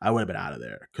 4, I would have been out of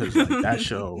there because like, that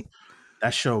show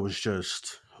was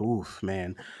just oof,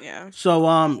 man. Yeah.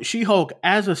 So She-Hulk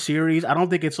as a series, I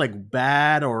don't think it's like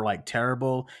bad or like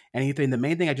terrible anything. The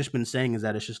main thing I've just been saying is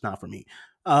that it's just not for me.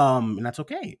 And that's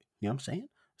okay. You know what I'm saying?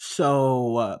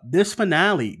 So this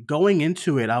finale, going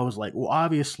into it, I was like, well,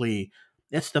 obviously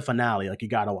it's the finale. Like you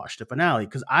gotta watch the finale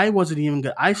because I wasn't even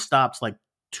good. I stopped like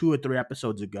 2 or 3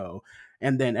 episodes ago,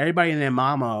 and then everybody and their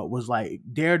mama was like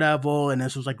Daredevil, and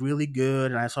this was like really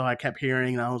good. And I kept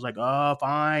hearing, and I was like, oh,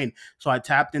 fine. So I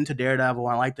tapped into Daredevil.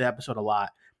 I liked the episode a lot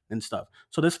and stuff.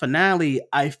 So this finale,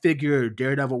 I figured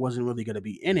Daredevil wasn't really gonna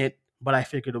be in it, but I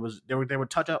figured it was. They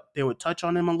would touch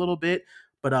on him a little bit,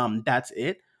 but that's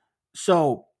it.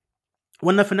 So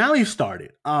when the finale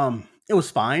started, it was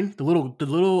fine. The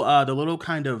little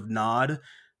kind of nod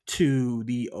to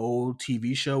the old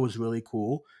TV show was really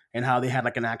cool, and how they had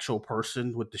like an actual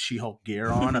person with the She-Hulk gear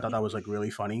on. I thought that was like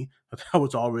really funny. That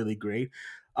was all really great.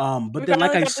 But then,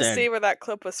 like I said, to see where that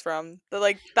clip was from.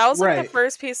 That was like the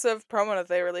first piece of promo that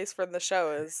they released from the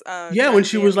show. Is when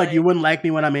she was like, "You wouldn't like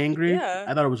me when I'm angry." Yeah.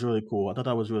 I thought it was really cool. I thought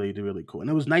that was really, really cool, and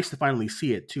it was nice to finally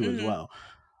see it too as well.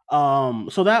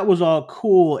 So that was all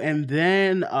cool. And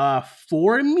then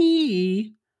for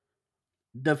me,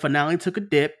 the finale took a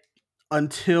dip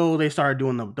until they started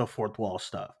doing the fourth wall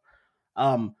stuff.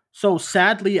 So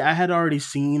sadly, I had already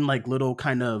seen like little,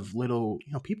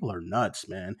 people are nuts,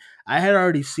 man. I had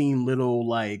already seen little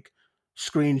like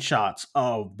screenshots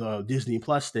of the Disney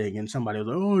Plus thing, and somebody was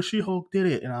like, "Oh, She-Hulk did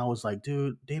it," and I was like,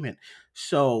 "Dude, damn it!"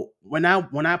 So when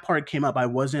that part came up, I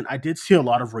did see a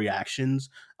lot of reactions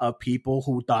of people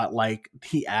who thought like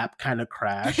the app kind of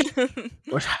crashed,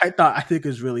 which I think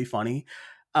is really funny,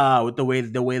 with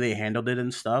the way they handled it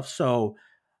and stuff. So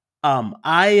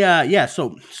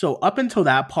so up until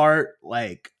that part,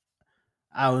 like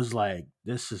I was like,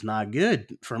 this is not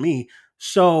good for me.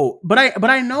 So, but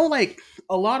I know like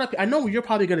I know you're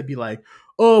probably gonna be like,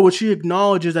 oh, well, she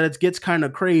acknowledges that it gets kind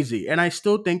of crazy, and I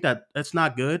still think that that's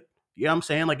not good. You know what I'm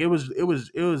saying? Like it was.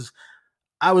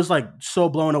 I was like so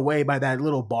blown away by that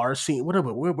little bar scene.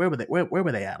 Whatever, where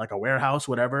were they at? Like a warehouse,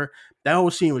 whatever. That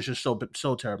whole scene was just so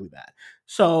terribly bad.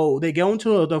 So they go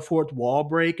into the fourth wall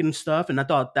break and stuff, and I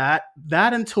thought that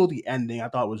until the ending, I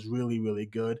thought was really, really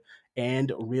good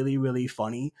and really, really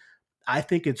funny. I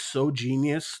think it's so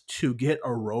genius to get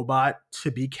a robot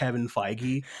to be Kevin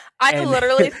Feige. I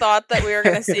literally thought that we were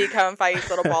going to see Kevin Feige's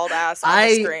little bald ass on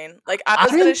the screen. Like I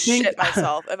was going to shit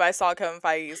myself if I saw Kevin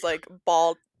Feige's like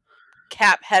bald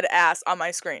cap head ass on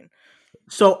my screen.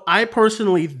 So I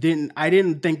personally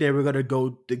didn't think they were going to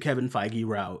go the Kevin Feige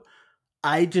route.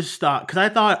 I just thought,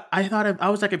 because I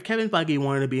was like, if Kevin Feige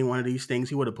wanted to be in one of these things,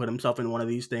 he would have put himself in one of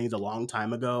these things a long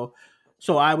time ago.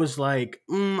 So I was like,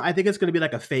 I think it's gonna be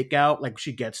like a fake out, like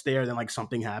she gets there, then like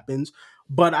something happens.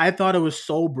 But I thought it was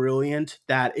so brilliant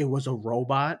that it was a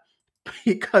robot,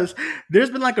 because there's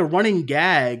been like a running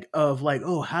gag of like,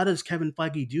 oh, how does Kevin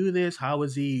Feige do this? How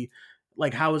is he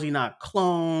not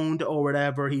cloned or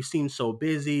whatever? He seems so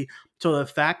busy. So the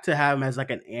fact to have him as like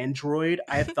an android,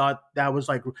 I thought that was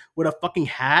like with a fucking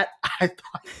hat. I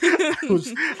thought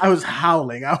I was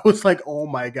howling. I was like, oh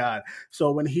my god.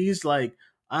 So when he's like,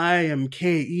 I am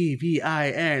Kevin,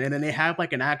 and then they have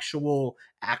like an actual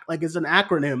like it's an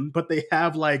acronym, but they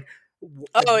have like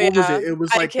what was it? It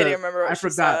was like I can't even remember what I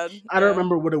forgot. said. I don't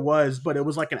remember what it was, but it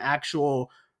was like an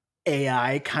actual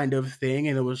AI kind of thing,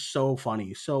 and it was so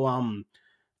funny. So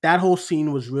that whole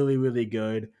scene was really, really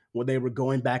good when they were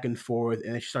going back and forth,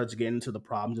 and it starts getting into the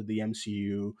problems of the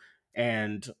MCU.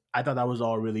 And I thought that was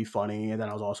all really funny. And then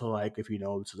I was also like, if you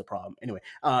know, this is a problem. Anyway,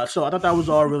 so I thought that was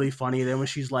all really funny. Then when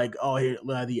she's like, oh, here,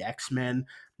 the X-Men,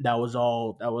 that was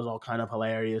all kind of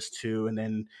hilarious too. And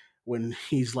then when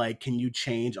he's like, can you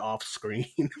change off screen?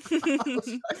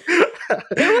 It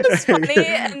was funny,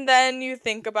 and then you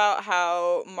think about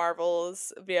how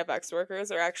Marvel's VFX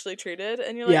workers are actually treated,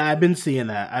 and you're like, yeah, I've been seeing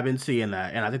that,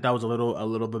 and I think that was a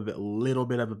little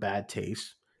bit of a bad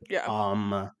taste.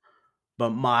 Yeah.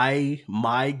 But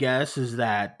my guess is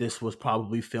that this was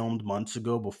probably filmed months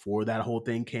ago before that whole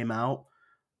thing came out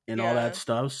and all that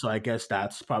stuff. So I guess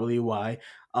that's probably why.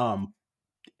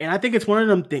 And I think it's one of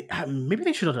them things. Maybe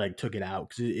they should have like took it out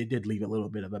because it did leave a little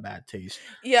bit of a bad taste.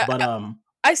 Yeah, but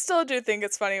I still do think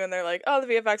it's funny when they're like, "Oh, the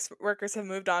VFX workers have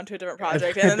moved on to a different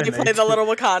project," and then they play the little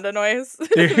Wakanda noise.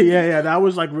 yeah, that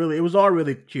was like really. It was all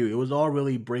really cute. It was all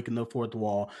really breaking the fourth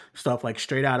wall stuff, like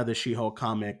straight out of the She-Hulk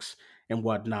comics and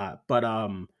whatnot. But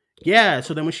yeah.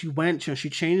 So then when she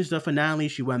changed the finale.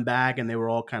 She went back, and they were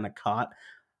all kind of caught.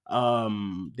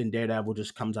 Then Daredevil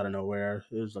just comes out of nowhere.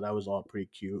 That was all pretty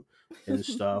cute and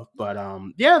stuff. But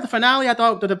yeah, the finale, I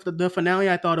thought the finale,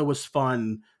 I thought it was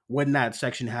fun when that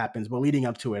section happens, but leading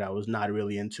up to it, I was not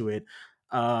really into it.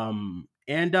 And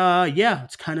yeah,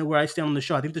 it's kind of where I stand on the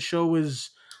show. I think the show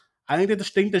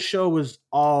was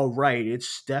all right.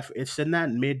 It's in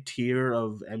that mid tier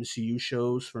of MCU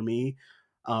shows for me.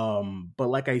 But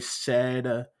like I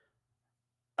said,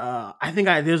 I think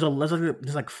there's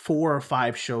like 4 or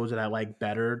 5 shows that I like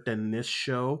better than this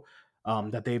show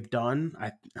that they've done.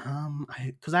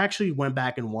 Because I actually went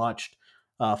back and watched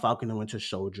Falcon and Winter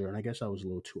Soldier, and I guess I was a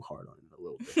little too hard on it a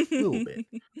little bit,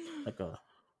 like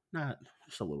not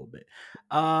just a little bit.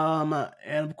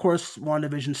 And of course,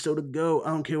 WandaVision still to go. I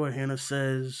don't care what Hannah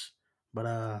says, but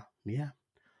yeah.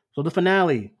 So the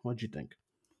finale, what'd you think?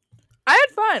 I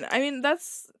had fun. I mean,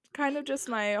 that's kind of just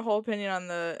my whole opinion on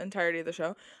the entirety of the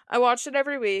show. I watched it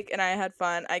every week, and I had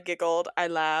fun. I giggled. I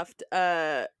laughed.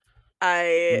 I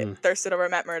thirsted over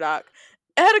Matt Murdock.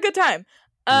 I had a good time.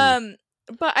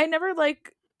 But I never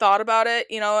thought about it,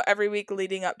 every week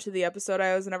leading up to the episode.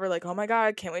 I was never like, oh my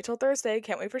god, can't wait till Thursday,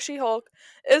 can't wait for She-Hulk.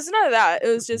 It was none of that. It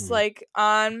was just like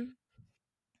on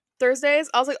Thursdays,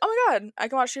 I was like, oh my god, I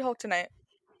can watch She-Hulk tonight.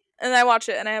 And I watch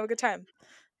it and I have a good time.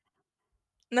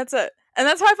 And that's it. And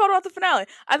that's how I felt about the finale.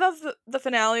 I thought the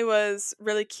finale was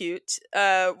really cute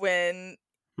when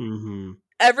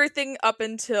everything up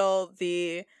until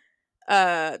the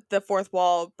fourth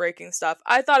wall breaking stuff,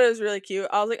 I thought it was really cute.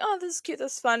 I was like, oh, this is cute,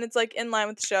 this is fun. It's like in line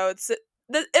with the show. It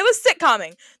was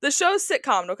sitcomming. The show's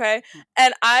sitcomed, okay?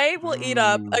 And I will eat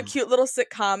up a cute little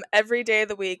sitcom every day of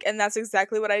the week, and that's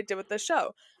exactly what I did with the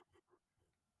show.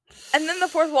 And then the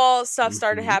fourth wall stuff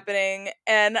started happening,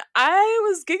 and I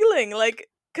was giggling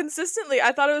consistently.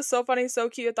 I thought it was so funny, so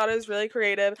cute. I thought it was really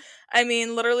creative. I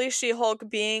mean, literally She-Hulk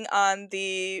being on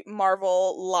the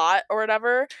Marvel lot or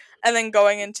whatever, and then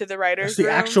going into the writer's room.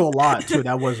 The actual lot too.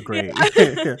 That was great.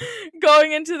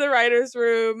 Going into the writer's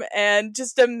room and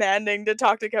just demanding to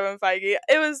talk to Kevin Feige.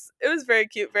 It was very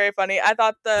cute, very funny. I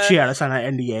thought she had to sign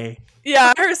an NDA.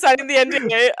 Yeah, her signing the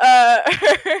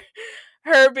NDA.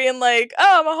 Her being like,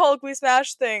 oh, I'm a Hulk, we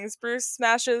smash things. Bruce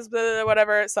smashes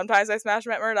whatever. Sometimes I smash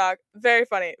Matt Murdock. Very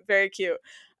funny, very cute.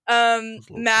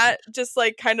 Matt just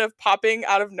kind of popping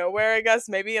out of nowhere, I guess,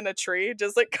 maybe in a tree,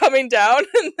 just coming down.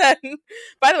 And then,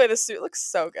 by the way, the suit looks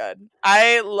so good.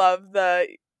 I love the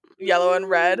yellow and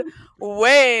red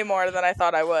way more than I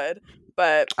thought I would.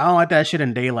 But I don't like that shit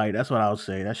in daylight. That's what I'll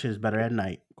say. That shit is better at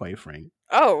night, quite frank.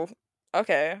 Oh,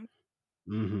 okay.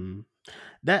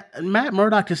 That Matt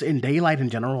Murdock just in daylight in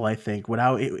general, I think,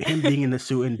 without him being in the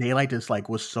suit in daylight, just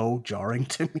was so jarring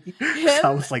to me. I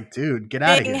was like, dude, get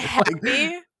out of here.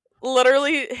 Happy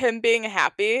literally him being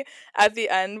happy at the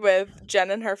end with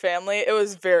Jen and her family, it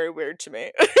was very weird to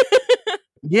me.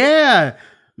 Yeah.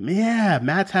 Yeah,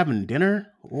 Matt's having dinner.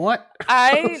 What?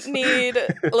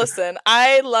 Listen,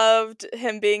 I loved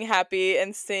him being happy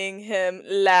and seeing him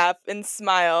laugh and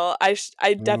smile. I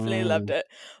definitely loved it.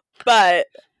 But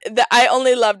I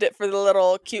only loved it for the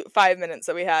little cute 5 minutes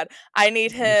that we had. I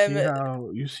need him.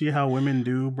 You see how women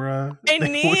do, bruh? I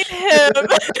need him.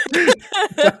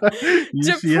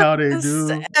 You see how they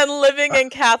do? And living in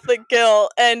Catholic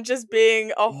guilt and just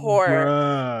being a whore.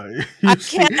 Bruh. I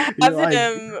can't have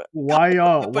him. Why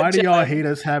do y'all hate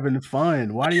us having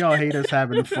fun? Why do y'all hate us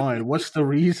having fun? What's the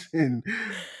reason?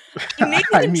 I need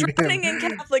him drowning in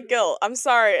Catholic guilt. I'm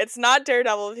sorry. It's not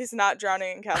Daredevil if he's not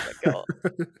drowning in Catholic guilt.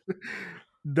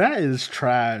 That is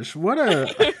trash. What a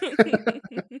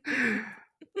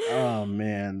Oh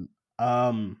man.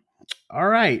 All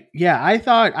right. Yeah, I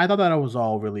thought that was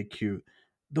all really cute.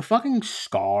 The fucking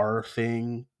scar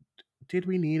thing, did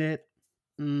we need it?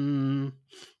 I don't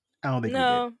think we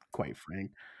did, quite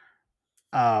frank.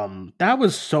 That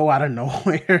was so out of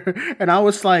nowhere. And I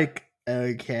was like,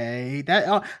 okay.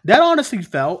 That honestly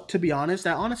felt, to be honest,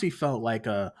 like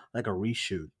a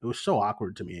reshoot. It was so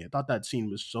awkward to me. I thought that scene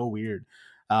was so weird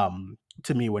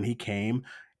to me when he came.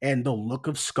 And the look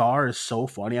of Scar is so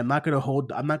funny. I'm not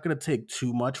gonna take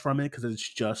too much from it because it's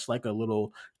just like a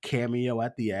little cameo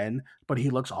at the end, but he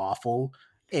looks awful.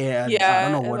 And I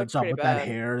don't know what it's up with that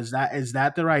hair. Is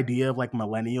that their idea of like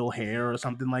millennial hair or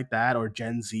something like that, or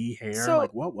Gen Z hair? So,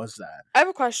 like, what was that? I have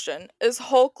a question. Is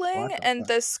Hulkling and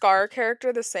this Scar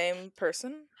character the same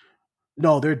person?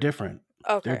 No, they're different.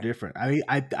 Okay, they're different.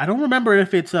 I don't remember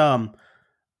if it's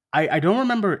I don't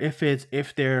remember if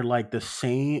they're like the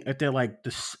same. If they're like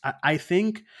this, I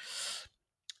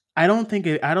don't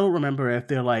remember if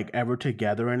they're like ever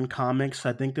together in comics.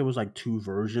 I think there was like two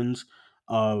versions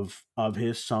of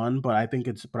his son, but I think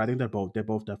they're both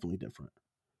definitely different.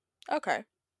 Okay.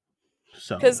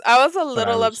 So, because I was a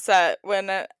little upset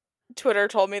when Twitter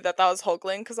told me that was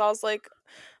Hulkling, because I was like,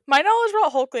 my knowledge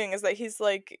about Hulkling is that he's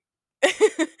like,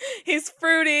 he's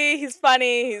fruity, he's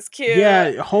funny, he's cute.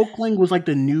 Yeah, Hulkling was like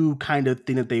the new kind of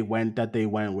thing that they went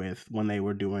with when they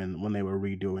were redoing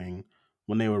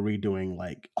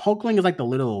like Hulkling is like the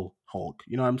little Hulk.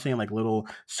 You know what I'm saying? Like little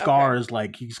Scar is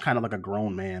like he's kind of like a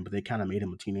grown man, but they kind of made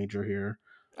him a teenager here.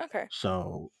 Okay.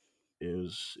 So it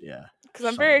was because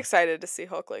I'm very excited to see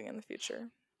Hulkling in the future.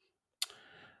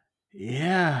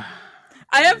 Yeah.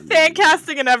 I have fan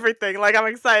casting and everything. Like, I'm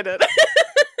excited.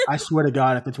 I swear to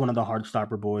God, if it's one of the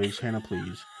Heartstopper boys, Hannah,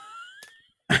 please.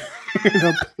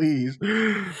 Hannah, please.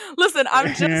 Listen,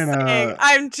 I'm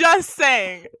just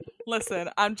saying. Listen,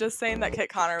 I'm just saying that Kit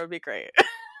Connor would be great.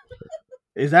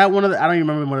 Is that one of the? I don't even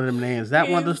remember one of them names. Is that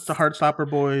one of the Heartstopper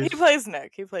boys? He plays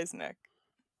Nick.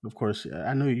 Of course, yeah.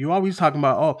 I know you always talking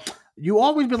about. You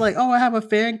always be like, I have a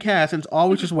fan cast, and it's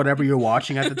always just whatever you're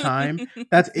watching at the time.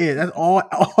 That's it. That's all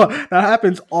that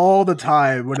happens all the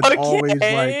time. When it's always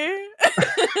like,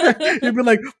 you'd be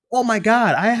like, oh my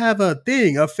God, I have a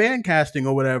fan casting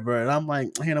or whatever, and I'm like,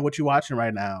 Hannah, what you watching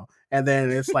right now? And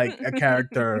then it's like a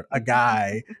character, a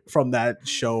guy from that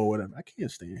show or whatever. I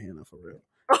can't stand Hannah for real.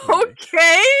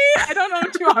 Okay, I don't know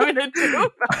what you want me to do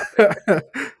about it.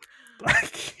 I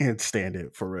can't stand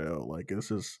it for real. Like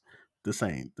this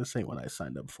ain't what I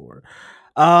signed up for.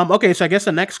 Okay, so I guess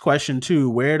the next question too: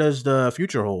 where does the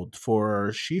future hold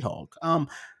for She-Hulk?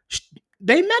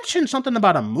 They mentioned something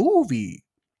about a movie.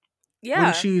 Yeah,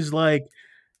 when she was like,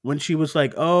 when he was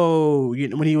like,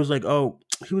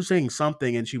 he was saying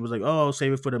something, and she was like, oh,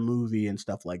 save it for the movie and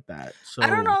stuff like that. So I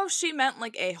don't know if she meant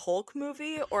like a Hulk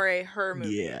movie or a her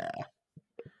movie. Yeah,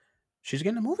 she's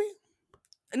getting a movie.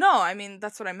 No, I mean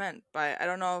that's what I meant, but I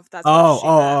don't know if that's. I was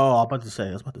about to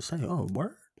say. Oh,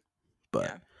 word.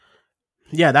 But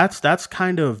yeah, that's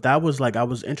kind of that was like I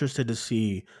was interested to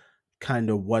see kind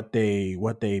of what they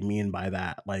mean by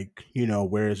that. Like,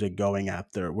 where is it going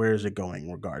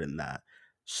regarding that?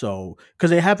 So, because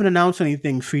they haven't announced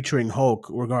anything featuring Hulk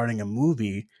regarding a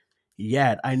movie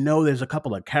yet. I know there's a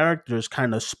couple of characters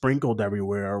kind of sprinkled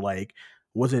everywhere. Like,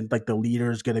 wasn't like the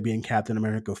leader's going to be in Captain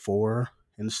America 4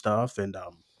 and stuff? And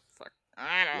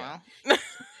I don't know.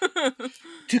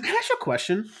 Can I ask you a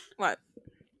question? What?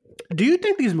 Do you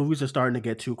think these movies are starting to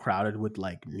get too crowded with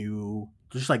like new,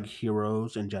 just like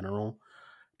heroes in general?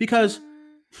 Because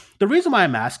the reason why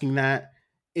I'm asking that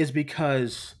is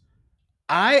because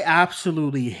I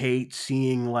absolutely hate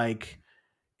seeing like,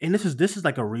 and this is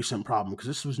like a recent problem because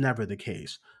this was never the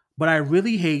case, but I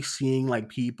really hate seeing like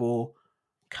people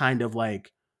kind of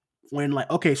like when like,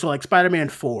 okay, so like Spider-Man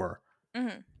 4,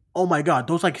 oh my god,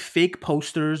 those like fake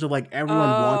posters of like everyone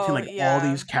wanting Oh, like all yeah.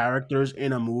 these characters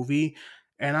in a movie,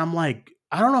 and I'm like,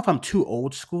 I don't know if I'm too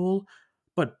old school,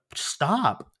 but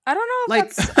stop. I don't know if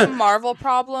Like, that's a Marvel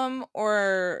problem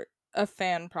or a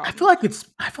fan problem. I feel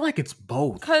like it's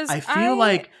both. Because I feel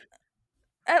like,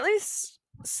 at least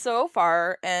so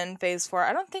far in Phase 4,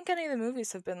 I don't think any of the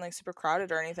movies have been like super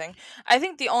crowded or anything. I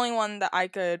think the only one that I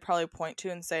could probably point to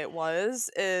and say it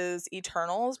is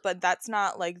Eternals, but that's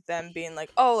not like them being like,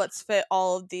 oh, let's fit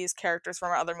all of these characters from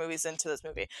our other movies into this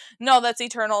movie. No, that's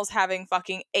Eternals having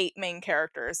fucking 8 main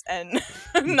characters and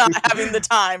not having the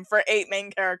time for 8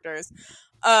 main characters.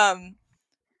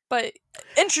 But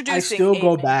introducing still 8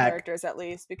 go main back. characters at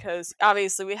least, because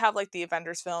obviously we have like the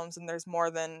Avengers films and there's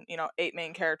more than 8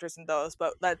 main characters in those,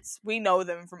 but we know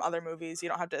them from other movies. You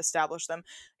don't have to establish them.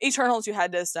 Eternals, you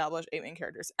had to establish 8 main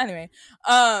characters anyway.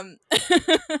 Yeah,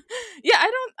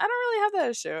 I don't really have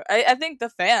that issue. I think the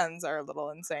fans are a little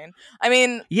insane. I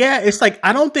mean, yeah, it's like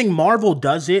I don't think Marvel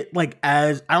does it like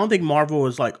as I don't think Marvel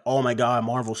is like, oh my god,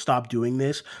 Marvel, stop doing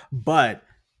this. But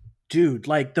dude,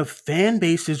 like the fan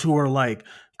bases who are like,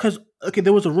 because okay,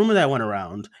 there was a rumor that went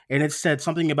around and it said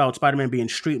something about Spider-Man being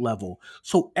street level.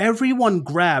 So everyone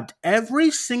grabbed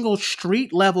every single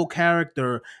street level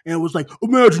character and it was like,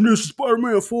 imagine this is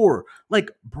Spider-Man 4. Like,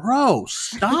 bro,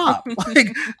 stop.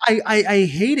 Like, I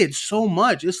hate it so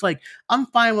much. It's like I'm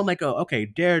fine with like okay,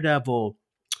 Daredevil,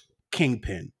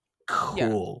 Kingpin, cool.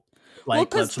 Yeah. Like, well,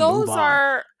 because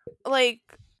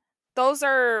those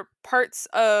are parts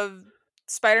of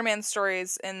Spider-Man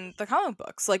stories in the comic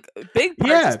books, like big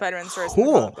parts of Spider-Man stories in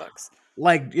the comic books.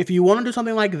 Like, if you want to do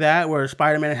something like that, where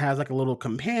Spider-Man has like a little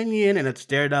companion and it's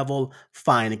Daredevil,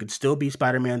 fine, it could still be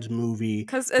Spider-Man's movie.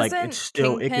 Because like, it could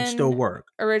still work.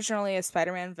 Originally a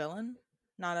Spider-Man villain,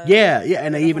 not a yeah,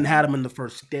 and they even had him in the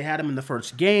first. They had him in the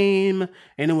first game,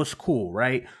 and it was cool,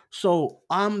 right? So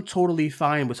I'm totally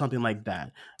fine with something like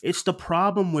that. It's the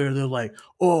problem where they're like,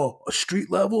 oh, a street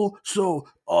level, so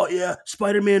oh yeah,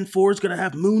 Spider-Man 4 is gonna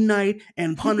have Moon Knight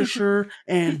and Punisher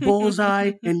and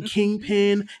Bullseye and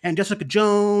Kingpin and Jessica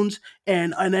Jones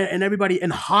and everybody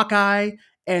and Hawkeye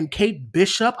and Kate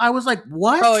Bishop. I was like,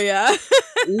 what? Oh yeah.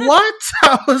 What?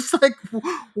 I was like,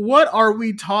 what are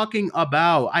we talking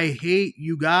about? I hate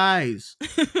you guys.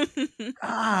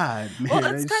 God, man. Well,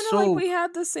 it's kind of like we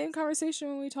had the same conversation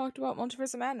when we talked about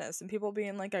Multiverse of Madness and people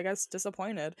being like, I guess,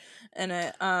 disappointed in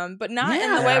it. But not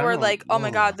in the way where like, oh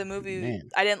my god, the movie, man.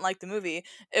 I didn't like the movie.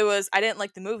 It was, I didn't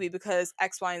like the movie because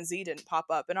X, Y, and Z didn't pop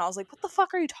up. And I was like, what the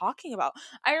fuck are you talking about?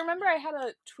 I remember I had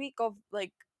a tweet go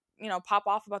like, pop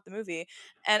off about the movie,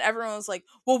 and everyone was like,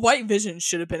 well, White Vision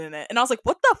should have been in it. And I was like,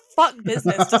 what the fuck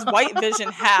business does White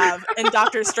Vision have in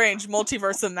Doctor Strange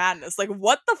Multiverse of Madness? Like,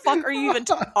 what the fuck are you even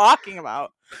talking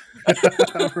about?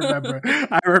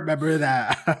 I remember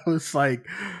that. I was like,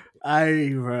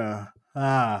 and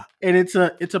it's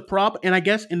a prop, and I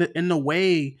guess in the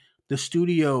way the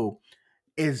studio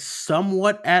is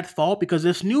somewhat at fault, because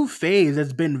this new phase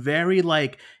has been very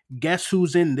like, guess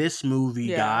who's in this movie,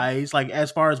 guys, like as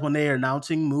far as when they are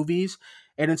announcing movies.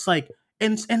 And it's like,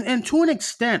 and to an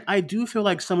extent I do feel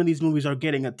like some of these movies are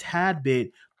getting a tad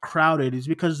bit crowded, is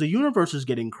because the universe is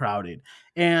getting crowded.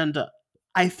 And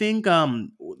I think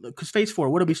because Phase 4,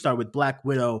 what do we start with? Black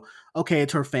Widow. Okay,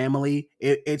 it's her family.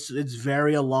 It's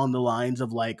very along the lines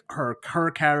of like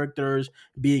her characters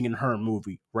being in her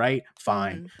movie, right?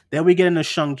 Fine. Mm-hmm. Then we get into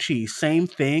Shang-Chi, same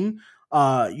thing.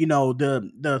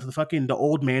 The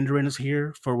old Mandarin is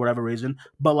here for whatever reason,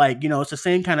 but like, it's the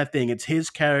same kind of thing. It's his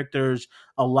characters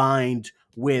aligned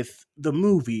with the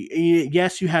movie.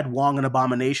 Yes, you had Wong and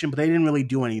Abomination, but they didn't really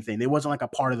do anything. It wasn't like a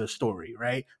part of the story,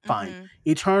 right? Fine. Mm-hmm.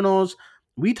 Eternals,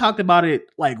 we talked about it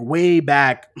like way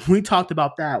back. We talked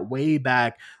about that way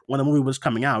back when the movie was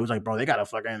coming out. It was like, bro, they gotta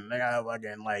fucking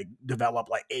like develop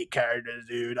like 8 characters,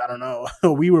 dude. I don't know.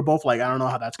 We were both like, I don't know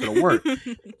how that's gonna work,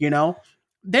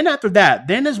 Then after that,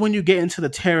 then is when you get into the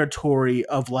territory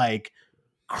of like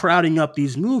crowding up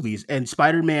these movies. And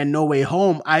Spider-Man No Way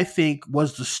Home, I think,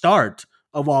 was the start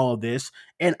of all of this.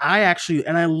 And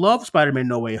I love Spider-Man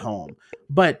No Way Home.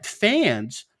 But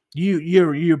fans,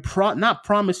 you're not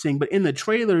promising, but in the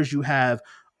trailers you have,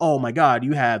 oh my god,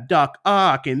 you have Doc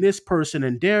Ock and this person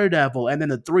and Daredevil, and then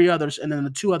the 3 others, and then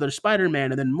the 2 other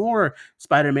Spider-Man, and then more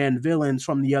Spider-Man villains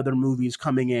from the other movies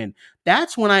coming in.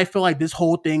 That's when I feel like this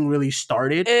whole thing really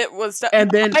started. It was,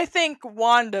 and then I think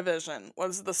WandaVision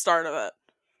was the start of it.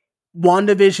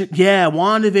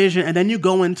 WandaVision, and then you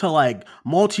go into like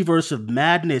Multiverse of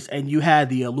Madness, and you had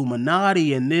the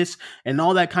Illuminati and this and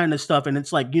all that kind of stuff, and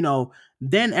it's like,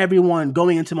 then everyone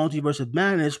going into Multiverse of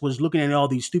Madness was looking at all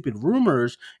these stupid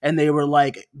rumors, and they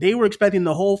were expecting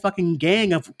the whole fucking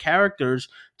gang of characters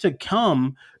to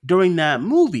come during that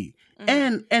movie.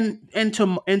 And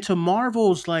to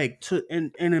Marvel's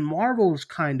in Marvel's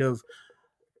kind of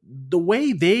the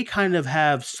way they kind of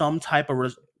have some type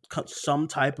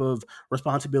of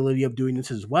responsibility of doing this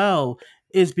as well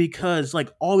is because like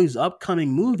all these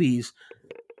upcoming movies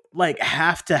like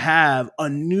have to have a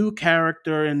new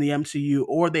character in the MCU,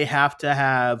 or they have to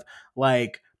have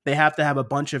a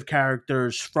bunch of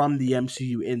characters from the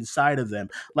MCU inside of them.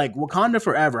 Like Wakanda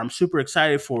Forever, I'm super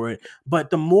excited for it,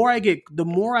 but the more I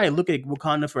look at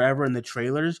Wakanda Forever in the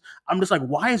trailers, I'm just like,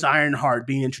 why is Ironheart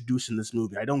being introduced in this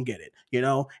movie? I don't get it,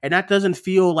 And that doesn't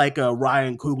feel like a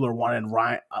Ryan Coogler wanted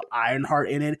Ironheart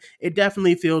in it. It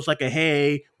definitely feels like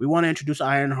hey, we want to introduce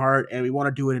Ironheart and we want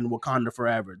to do it in Wakanda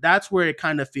Forever. That's where it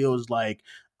kind of feels like,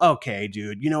 okay,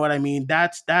 dude, you know what I mean?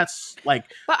 That's like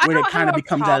when it kind of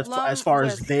becomes as far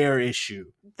as their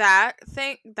issue. That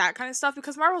kind of stuff,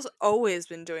 because Marvel's always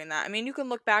been doing that. I mean, you can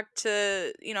look back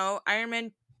to, Iron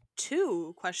Man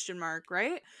 2 ?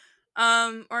 Right?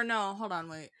 Or no, hold on,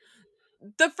 wait.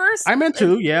 The first Iron Man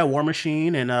 2, War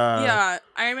Machine and Iron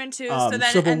Man 2. So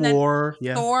then Civil War,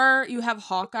 Thor, you have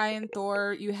Hawkeye and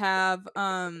Thor, you have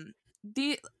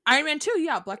the Iron Man 2,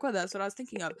 Black Widow, that's what I was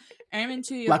thinking of. Iron Man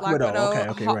 2, you have Black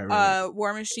Widow. Okay, right.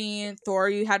 War Machine, Thor,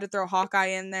 you had to throw Hawkeye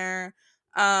in there.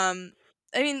 I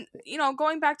mean,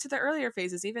 going back to the earlier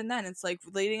phases, even then, it's like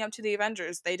leading up to the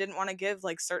Avengers, they didn't want to give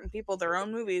like certain people their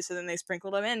own movies, so then they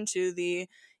sprinkled them into the,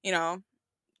 the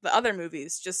other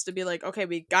movies, just to be like, okay,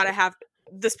 we gotta have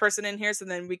this person in here so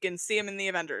then we can see him in the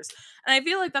Avengers. And I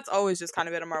feel like that's always just kind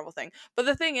of been a Marvel thing. But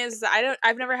the thing is that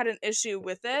I've never had an issue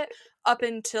with it up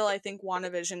until I think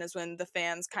WandaVision is when the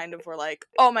fans kind of were like,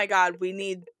 oh my god, we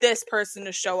need this person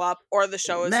to show up or the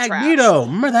show is Magneto, trash.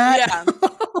 Remember that? Yeah.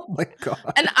 Oh my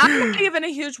god. And I'm not even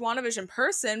a huge WandaVision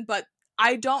person, but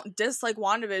I don't dislike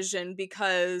WandaVision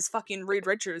because fucking Reed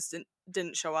Richards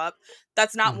didn't show up.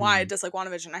 That's not why I dislike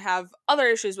WandaVision. I have other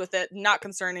issues with it, not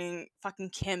concerning fucking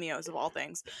cameos of all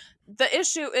things. The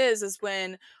issue is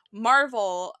when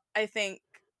Marvel, I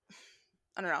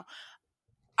don't know.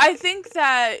 I think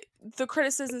that the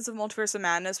criticisms of Multiverse of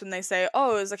Madness when they say,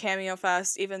 oh, it was a cameo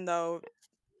fest, even though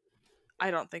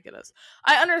I don't think it is.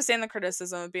 I understand the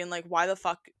criticism of being like, why the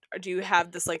fuck do you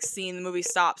have this like scene, the movie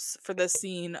stops for this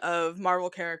scene of Marvel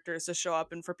characters to show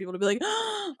up and for people to be like,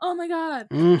 oh my god.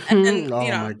 And then,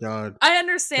 my god. I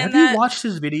understand Have you watched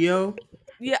his video?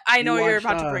 Yeah, I know you're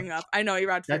about to bring up. I know you're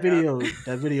about to bring up.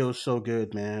 That video is so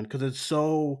good, man, because it's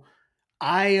so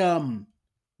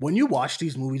when you watch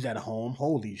these movies at home,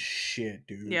 holy shit,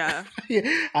 dude. Yeah.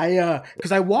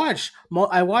 Because I watched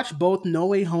both No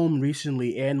Way Home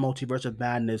recently and Multiverse of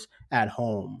Madness at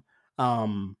home.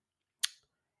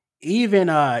 Even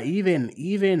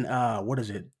what is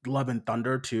it? Love and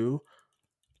Thunder too.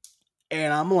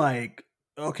 And I'm like,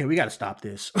 okay, we got to stop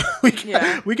this. we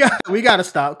got to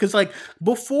stop, because like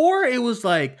before it was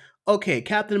like, okay,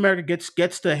 Captain America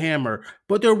gets the hammer,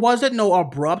 but there wasn't no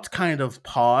abrupt kind of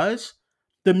pause.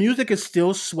 The music is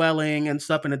still swelling and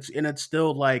stuff, and it's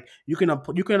still like you can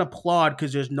applaud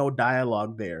because there's no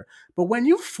dialogue there. But when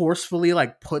you forcefully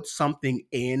like put something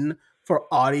in for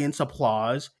audience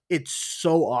applause, it's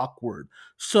so awkward.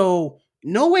 So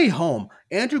No Way Home,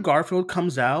 Andrew Garfield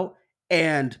comes out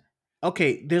and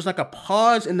okay, there's like a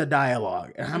pause in the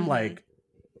dialogue, and I'm like,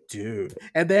 dude.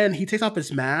 And then he takes off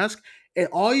his mask, and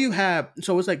all you have,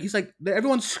 so it's like he's like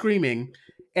everyone's screaming.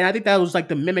 And I think that was like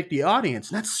to mimic the audience.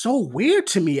 And that's so weird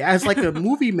to me as like a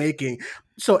movie making.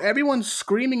 So everyone's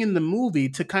screaming in the movie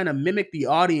to kind of mimic the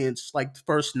audience, like the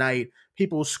first night,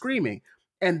 people screaming.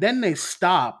 And then they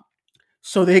stop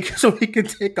so he can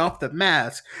take off the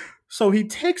mask. So he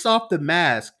takes off the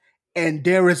mask and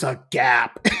there is a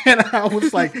gap. And I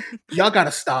was like, y'all got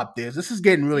to stop this. This is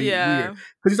getting really weird.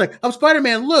 Because he's like, I'm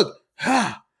Spider-Man, look.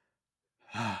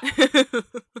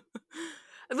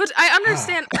 Which I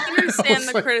understand. I understand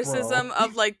the criticism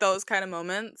of like those kind of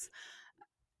moments,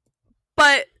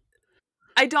 but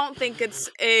I don't think it's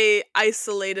a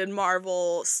isolated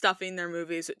Marvel stuffing their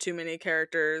movies with too many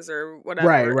characters or whatever.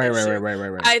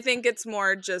 Right. I think it's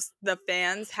more just the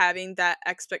fans having that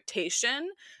expectation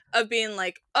of being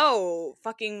like, oh,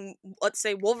 fucking, let's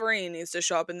say Wolverine needs to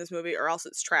show up in this movie or else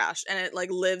it's trash, and it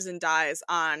like lives and dies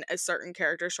on a certain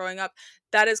character showing up.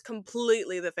 That is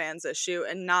completely the fans' issue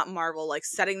and not Marvel like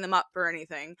setting them up for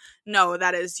anything. No,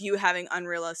 that is you having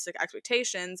unrealistic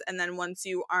expectations, and then once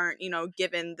you aren't,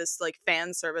 given this like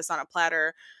fan service on a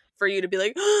platter for you to be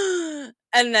like,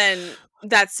 and then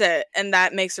that's it, and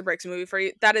that makes or breaks a movie for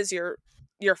you. That is your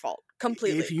fault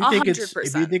completely. If you think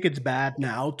 100%. It's bad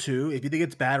now too, if you think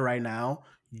it's bad right now,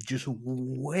 just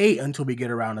wait until we get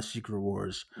around to Secret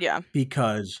Wars. Yeah,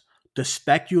 because the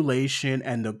speculation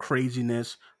and the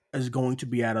craziness is going to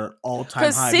be at an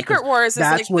all-time high. Secret Wars is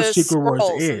that's like what the Secret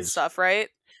Wars is and stuff, right?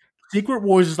 Secret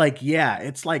Wars is like,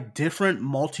 it's like different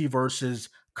multiverses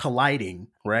colliding,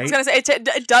 right? I was gonna say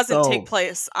it doesn't take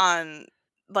place on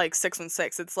like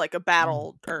 616. It's like a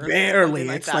battle or barely.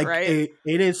 Like it's that, like right?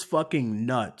 it is fucking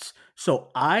nuts. So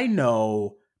I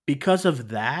know because of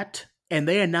that, and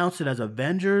they announced it as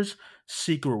Avengers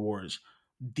Secret Wars.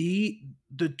 It's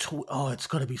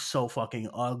gonna be so fucking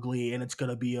ugly, and it's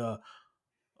gonna be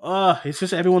it's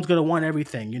just everyone's gonna want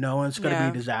everything, and it's gonna be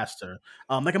a disaster.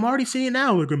 Like I'm already seeing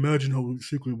now. Like imagine how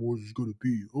Secret Wars is gonna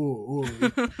be.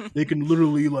 They can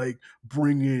literally like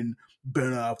bring in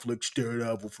Ben Affleck's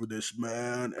Daredevil for this,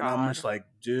 man, and I'm just like,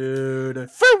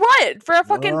 dude, for what? For a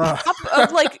fucking pop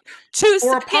of like 2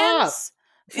 seconds?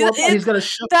 He's gonna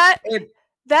show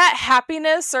that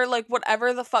happiness or like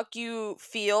whatever the fuck you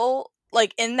feel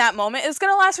like in that moment is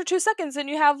gonna last for 2 seconds, and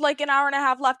you have like an hour and a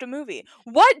half left of movie.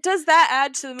 What does that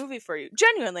add to the movie for you?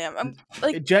 Genuinely, I'm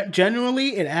like,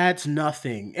 genuinely, it adds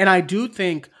nothing. And I do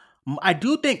think.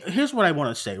 Here's what I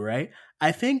want to say. Right,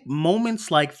 I think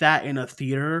moments like that in a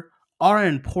theater are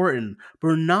important,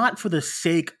 but not for the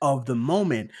sake of the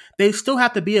moment. They still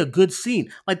have to be a good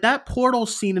scene. Like that portal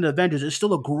scene in Avengers is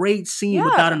still a great scene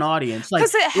without an audience. Like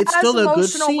it's still a good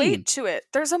scene. Weight to it.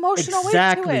 There's emotional weight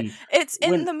to it. It's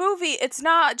in the movie. It's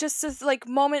not just this like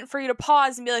moment for you to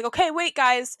pause and be like, okay, wait,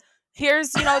 guys.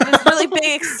 Here's this really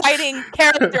big exciting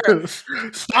character.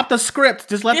 Stop the script.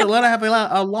 Just let it have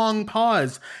a long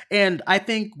pause. And I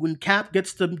think when Cap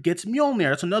gets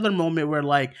Mjolnir, it's another moment where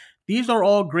like these are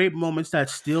all great moments that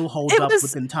still hold up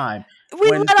within time.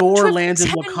 When Thor lands in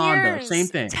Wakanda, same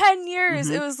thing. 10 years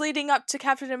it was leading up to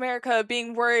Captain America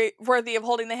being worthy of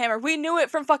holding the hammer. We knew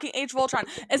it from fucking Age of Ultron.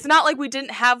 It's not like we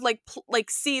didn't have like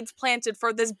seeds planted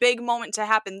for this big moment to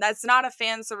happen. That's not a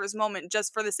fan service moment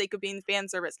just for the sake of being fan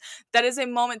service. That is a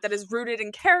moment that is rooted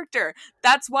in character.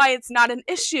 That's why it's not an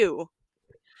issue.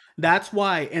 That's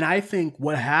why, and I think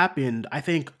what happened,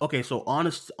 so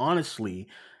honestly,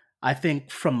 I think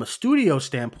from a studio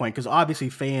standpoint, because obviously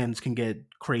fans can get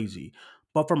crazy,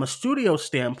 but from a studio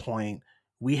standpoint,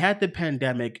 we had the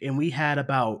pandemic and we had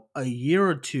about a year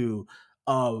or two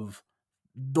of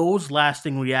those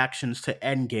lasting reactions to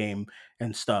Endgame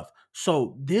and stuff.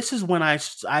 So this is when I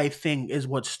think is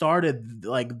what started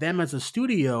like them as a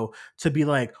studio to be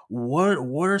like, what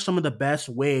are some of the best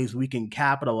ways we can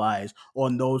capitalize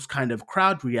on those kind of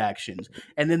crowd reactions?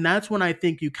 And then that's when I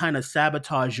think you kind of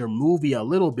sabotage your movie a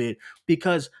little bit,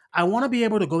 because I want to be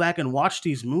able to go back and watch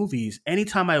these movies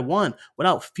anytime I want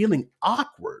without feeling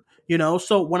awkward.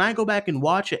 So when I go back and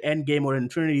watch an Endgame or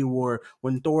Infinity War,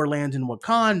 when Thor lands in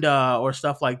Wakanda or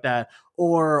stuff like that,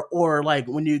 or like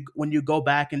when you go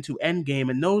back into Endgame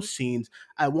and those scenes,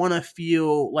 I want to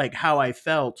feel like how I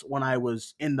felt when I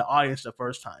was in the audience the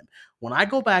first time. When I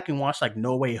go back and watch like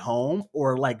No Way Home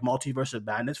or like Multiverse of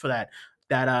Madness for that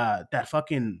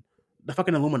fucking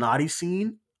Illuminati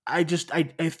scene,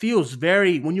 it feels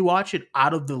very, when you watch it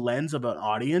out of the lens of an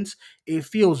audience, it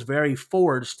feels very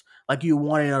forced. Like you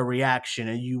wanted a reaction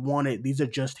and these are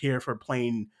just here for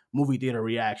plain movie theater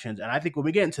reactions. And I think when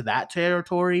we get into that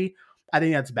territory, I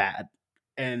think that's bad.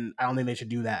 And I don't think they should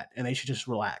do that. And they should just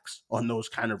relax on those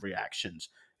kind of reactions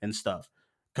and stuff.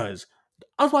 Because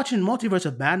I was watching Multiverse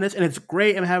of Madness and it's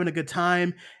great. I'm having a good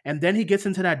time. And then he gets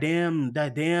into that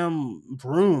damn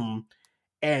room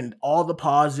and all the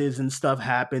pauses and stuff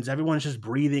happens. Everyone's just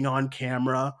breathing on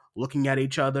camera, looking at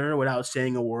each other without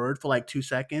saying a word for like 2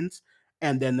 seconds.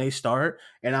 And then they start,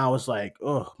 and I was like,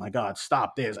 "Oh my God,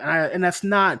 stop this!" And that's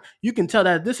not. You can tell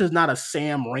that this is not a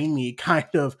Sam Raimi kind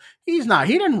of. He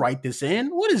didn't write this in.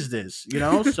 What is this?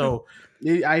 So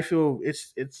I feel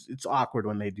it's awkward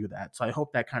when they do that. So I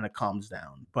hope that kind of calms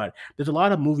down. But there's a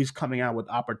lot of movies coming out with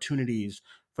opportunities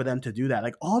for them to do that.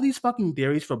 Like all these fucking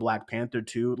theories for Black Panther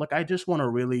 2. Like I just want a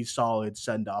really solid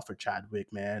send off for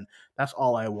Chadwick, man. That's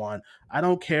all I want. I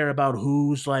don't care about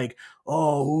who's like,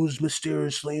 who's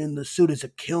mysteriously in the suit as a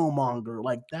Killmonger.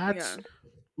 Like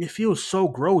it feels so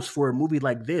gross for a movie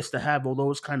like this to have all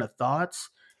those kind of thoughts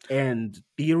and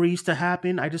theories to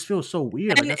happen. I just feel so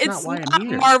weird. And like, that's it's not why I'm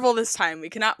here. Marvel this time. We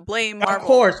cannot blame Marvel. Of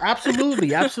course,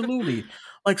 absolutely, absolutely.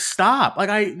 Like, stop. Like,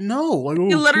 I know. Like,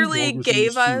 he literally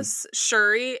gave us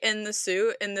Shuri in the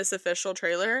suit in this official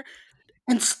trailer.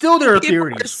 And still there are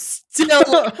theories. Still,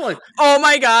 like, oh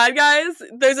my god, guys,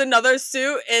 there's another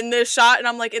suit in this shot, and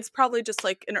I'm like, it's probably just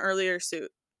like an earlier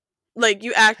suit. Like,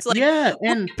 you act like, yeah,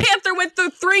 and Panther went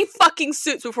through 3 fucking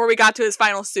suits before we got to his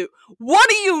final suit. What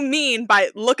do you mean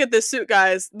by, look at this suit,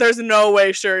 guys? There's no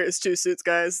way Shuri is 2 suits,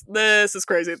 guys. This is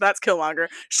crazy. That's Killmonger.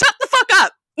 Shut the fuck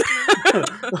up!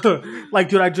 Like,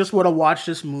 dude, I just want to watch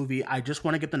this movie. I just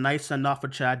want to get the nice send off for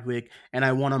Chadwick, and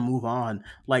I want to move on.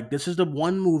 Like, this is the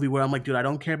one movie where I'm like, dude, I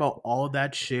don't care about all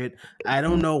that shit. I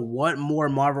don't know what more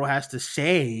Marvel has to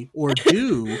say or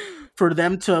do for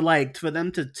them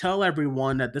to tell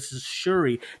everyone that this is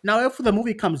Shuri. Now, if the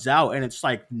movie comes out and it's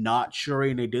like not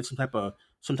Shuri and they did some type of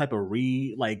did some type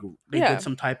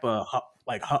of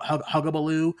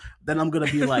hugabaloo, then I'm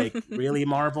gonna be like, really,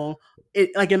 Marvel?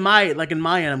 In my end,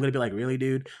 I'm gonna be like, really,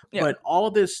 dude? Yeah. But all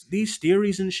of these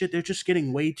theories and shit, they're just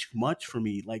getting way too much for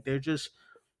me. Like, they're just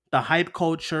the hype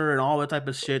culture and all that type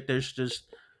of shit. It's just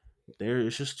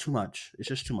too much. It's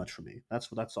just too much for me. That's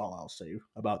all I'll say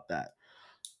about that.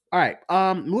 All right.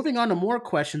 Moving on to more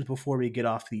questions before we get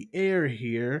off the air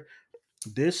here.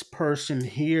 This person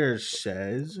here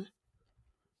says,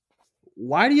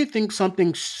 why do you think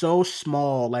something so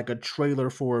small like a trailer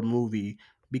for a movie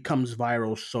becomes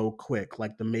viral so quick,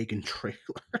 like the Megan trailer?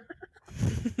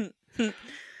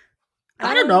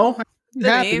 I don't know. It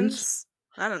happens. Memes?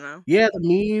 I don't know. Yeah, the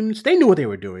memes. They knew what they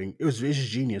were doing. It was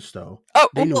genius, though. Oh,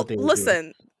 they knew what they were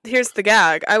doing. Here's the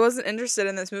gag. I wasn't interested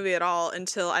in this movie at all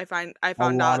until I found out that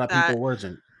a lot of people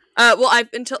wasn't.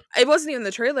 Until it wasn't even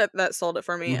the trailer that sold it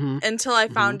for me. Until I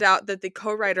found out that the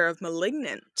co-writer of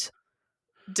 *Malignant*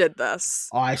 did this.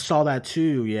 Oh, I saw that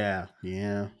too. Yeah.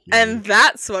 And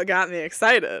that's what got me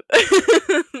excited.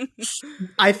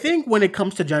 I think when it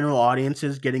comes to general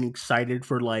audiences getting excited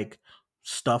for like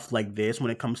stuff like this, when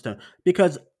it comes to,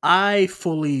 because if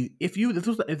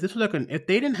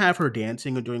they didn't have her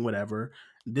dancing or doing whatever,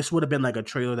 this would have been like a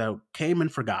trailer that came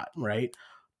and forgot, right?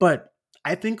 But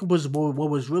I think what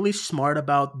was really smart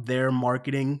about their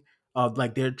marketing of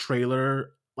like their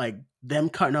trailer, like them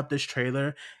cutting up this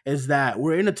trailer, is that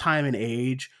we're in a time and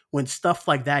age when stuff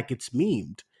like that gets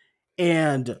memed.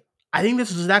 And I think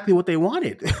this is exactly what they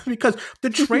wanted, because the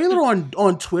trailer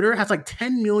on Twitter has like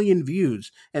 10 million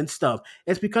views and stuff.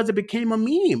 It's because it became a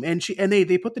meme, and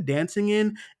they put the dancing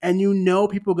in, and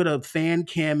people are gonna fan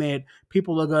cam it.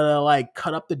 People are gonna like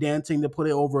cut up the dancing to put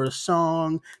it over a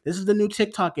song. This is the new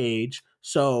TikTok age.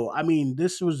 So I mean,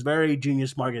 this was very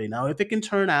genius marketing. Now, if it can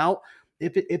turn out,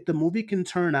 if the movie can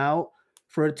turn out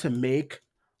for it to make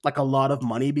like a lot of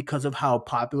money because of how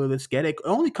popular this it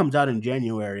only comes out in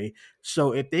January.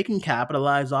 So if they can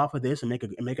capitalize off of this and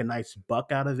make a nice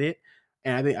buck out of it,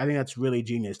 and I think that's really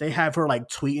genius. They have her like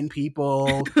tweeting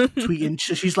people,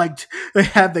 she's like, they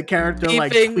have the character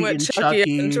like tweeting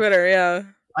Chucky on Twitter, yeah.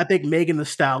 I think Megan Thee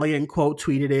Stallion quote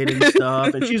tweeted it and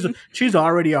stuff, and she's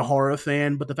already a horror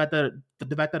fan. But the fact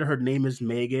that her name is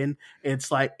Megan,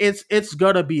 it's like it's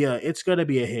gonna be a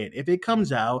hit if it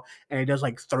comes out and it does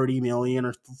like 30 million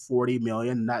or 40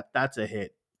 million. That's a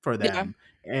hit for them,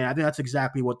 and I think that's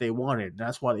exactly what they wanted.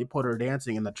 That's why they put her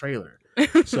dancing in the trailer.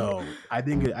 So I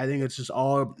think it's just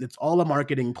all a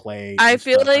marketing play. I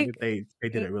feel like they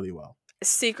did it really well.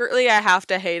 Secretly, I have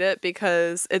to hate it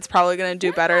because it's probably going to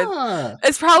do better.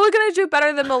 It's probably going to do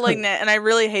better than *Malignant*, and I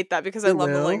really hate that because I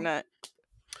love *Malignant*.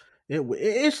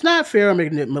 It's not fair.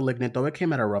 *Malignant* though. It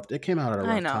came out at a rough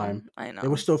time. I know. It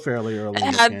was still fairly early.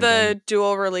 It had the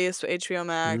dual release with HBO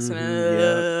Max, and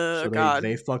so God,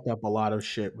 they fucked up a lot of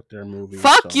shit with their movie.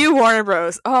 Fuck you, Warner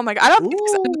Bros. Oh my God, I don't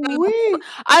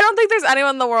think there's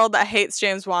anyone in the world that hates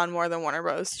James Wan more than Warner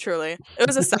Bros. Truly, it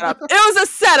was a setup. It was a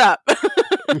setup.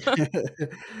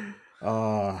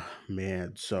 Oh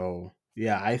man, so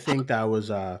yeah, I think that was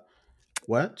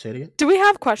what? Say it again. Do we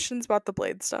have questions about the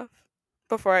Blade stuff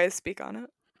before I speak on it?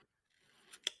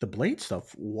 The Blade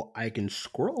stuff. I can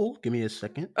scroll. Give me a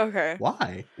second. Okay.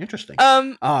 Why? Interesting.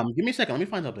 Give me a second. Let me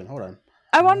find something. Hold on.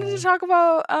 I wanted to talk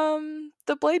about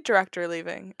the Blade director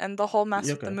leaving and the whole mess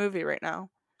with the movie right now.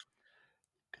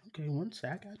 Okay, one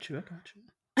sec. I got you.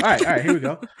 All right, here we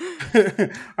go. All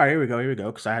right, here we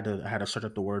go. Because I had to search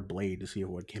up the word Blade to see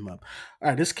what came up. All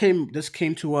right, this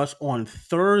came to us on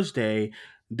Thursday.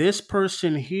 This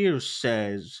person here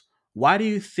says, "Why do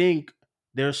you think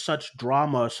there's such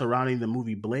drama surrounding the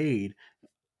movie Blade?"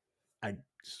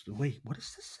 Wait, what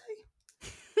does this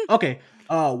say? Okay,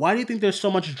 Why do you think there's so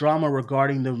much drama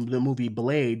regarding the movie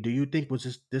Blade? Do you think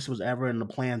this was ever in the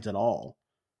plans at all?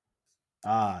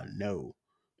 No.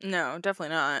 No,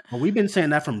 definitely not. But we've been saying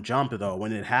that from jump though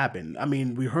when it happened. I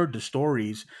mean, we heard the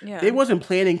stories. Yeah. They wasn't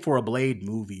planning for a Blade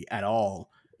movie at all.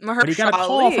 Mahershala But he got a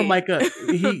call Ali. from like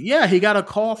he got a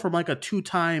call from like a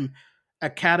 2-time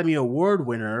Academy Award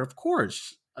winner. Of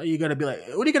course. You're gonna be like,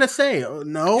 what are you gonna say?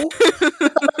 No.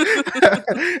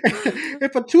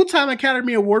 If a 2-time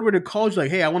Academy Award winner calls you like,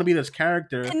 hey, I want to be this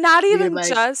character. And not you're even like,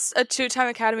 just a 2-time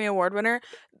Academy Award winner.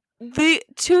 The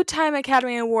 2-time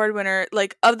Academy Award winner,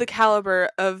 like of the caliber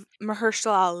of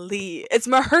Mahershala Ali. It's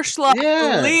Mahershala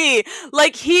Ali.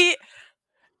 Like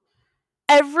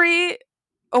every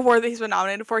award that he's been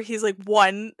nominated for, he's like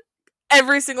won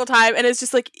every single time, and it's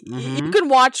just like you can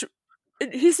watch.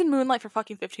 He's in Moonlight for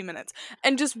fucking 15 minutes,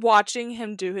 and just watching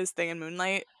him do his thing in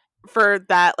Moonlight for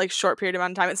that like short period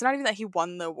amount of time. It's not even that he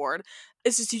won the award.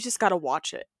 It's just you just gotta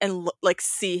watch it and like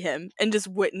see him and just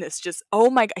witness. Just oh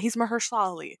my god, he's Mahershala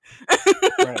Ali.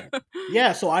 Right.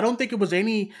 Yeah. So I don't think it was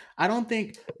any. I don't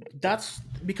think that's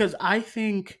because I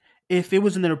think if it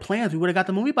was in their plans, we would have got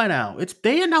the movie by now.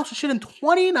 They announced the shit in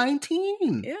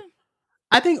 2019. Yeah.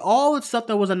 I think all the stuff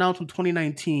that was announced in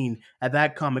 2019 at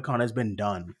that Comic-Con has been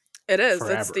done. It is.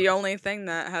 Forever. That's the only thing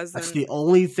that hasn't. That's the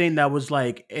only thing that was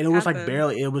like, and it was like happened.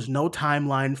 barely. It was no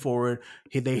timeline for it.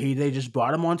 They just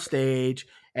brought him on stage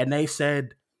and they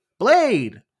said,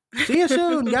 "Blade, see you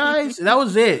soon, guys." That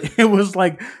was it. It was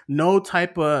like no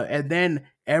type of. And then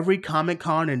every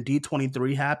Comic-Con and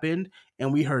D23 happened,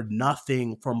 and we heard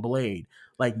nothing from Blade.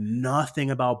 Like nothing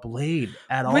about Blade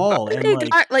at all. And They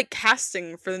got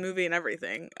casting for the movie and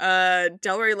everything.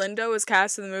 Delroy Lindo was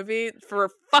cast in the movie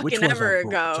for fucking ever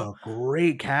ago. It's a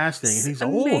great casting. It's He's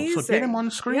old, so get him on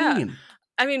the screen. Yeah.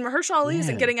 I mean, Mahershala Ali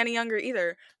isn't getting any younger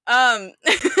either. But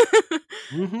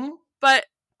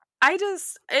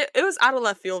it was out of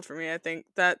left field for me. I think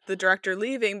that the director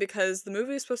leaving because the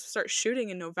movie was supposed to start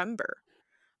shooting in November.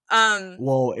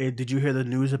 Well, did you hear the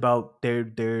news about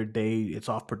it's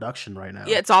off production right now?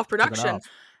 Yeah, it's off production.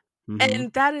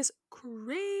 And that is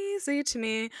crazy to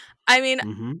me. I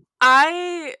mean,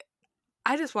 I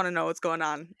just want to know what's going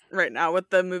on right now with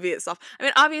the movie itself. I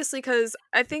mean, obviously, because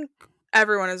I think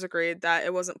everyone has agreed that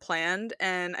it wasn't planned,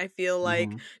 and I feel like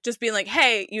just being like,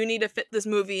 hey, you need to fit this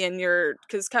movie in your,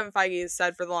 because Kevin Feige has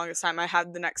said for the longest time, I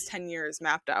had the next 10 years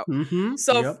mapped out.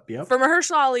 So for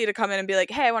Mahershala Ali to come in and be like,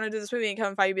 hey, I want to do this movie, and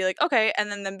Kevin Feige be like, okay, and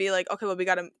then be like, okay, well, we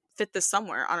got to fit this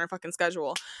somewhere on our fucking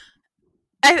schedule.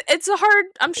 I'm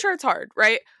sure it's hard,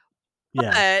 right?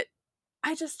 Yeah. But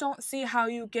I just don't see how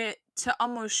you get to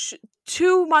almost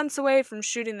 2 months away from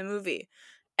shooting the movie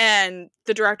and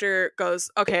the director goes,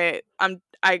 okay, I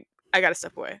gotta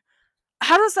step away.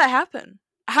 How does that happen?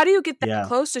 How do you get that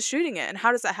close to shooting it? And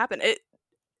how does that happen? It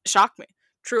shocked me,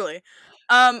 truly.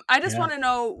 I just want to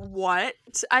know what,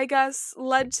 I guess,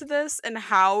 led to this and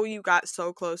how you got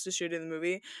so close to shooting the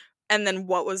movie. And then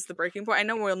what was the breaking point? I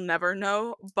know we'll never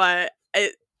know, but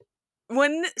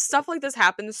when stuff like this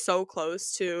happens so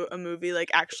close to a movie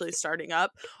like actually starting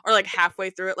up or like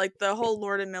halfway through it, like the whole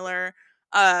Lord and Miller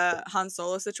Han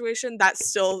Solo situation, that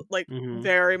still like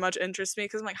very much interests me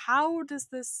because I'm like, how does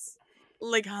this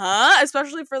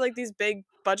especially for like these big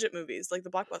budget movies like the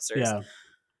blockbusters.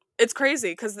 It's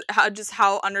crazy because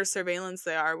how under surveillance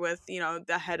they are with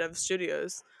the head of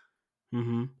studios.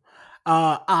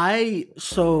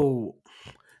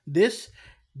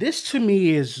 This to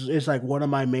me is like one of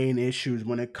my main issues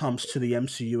when it comes to the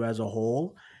MCU as a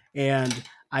whole. And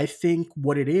I think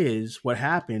what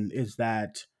happened is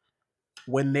that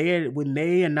when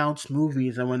they announce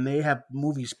movies and when they have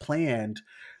movies planned,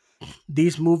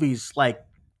 these movies, like,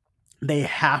 they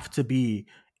have to be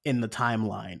in the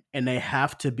timeline and they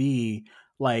have to be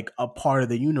like a part of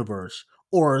the universe,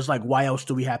 or it's like, why else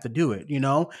do we have to do it?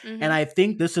 And I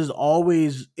think this is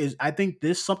always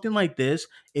something like this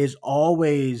is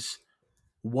always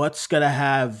what's gonna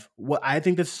have what I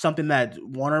think this is something that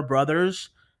Warner Brothers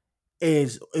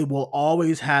it will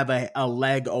always have a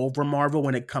leg over Marvel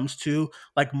when it comes to,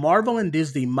 like, Marvel and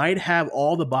Disney might have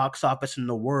all the box office in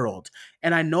the world.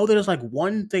 And I know there's like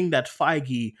one thing that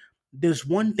there's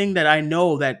one thing that I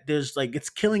know that there's like, it's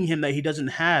killing him that he doesn't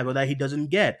have or that he doesn't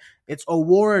get. It's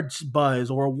awards buzz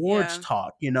or awards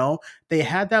talk, They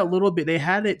had that little bit, they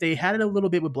had it a little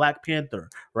bit with Black Panther,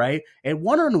 right? It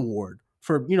won an award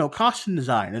for, costume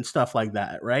design and stuff like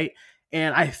that, right?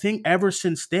 And I think ever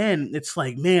since then, it's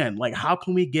like, man, like, how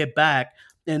can we get back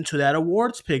into that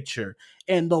awards picture?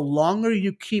 And the longer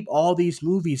you keep all these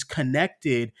movies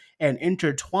connected and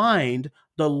intertwined,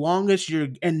 the longest you're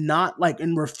and not like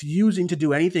and refusing to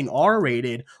do anything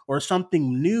R-rated or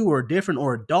something new or different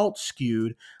or adult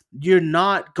skewed, you're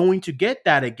not going to get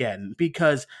that again.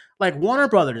 Because like Warner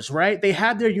Brothers, right? They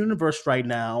have their universe right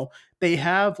now. They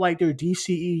have like their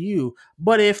DCEU.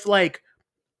 But if like,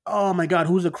 oh my God,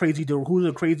 who's a crazy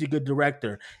good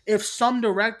director? If some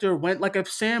director went like if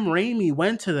Sam Raimi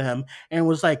went to them and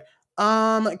was like,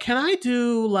 can I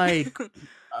do like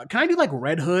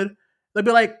Red Hood? They'd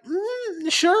be like,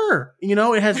 sure. You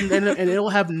know, it has and it'll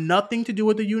have nothing to do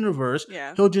with the universe.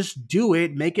 Yeah. He'll just do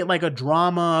it, make it like a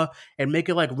drama and make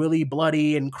it like really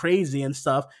bloody and crazy and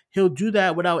stuff. He'll do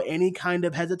that without any kind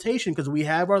of hesitation because we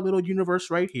have our little universe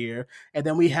right here, and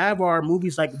then we have our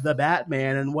movies like The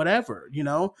Batman and whatever, you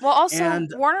know? Well, also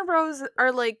And Warner Bros.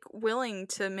 Are like willing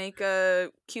to make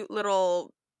a cute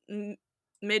little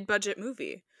mid-budget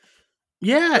movie.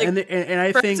 yeah, Like, and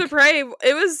I Birds think of Prey,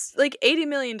 it was like $80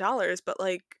 million, but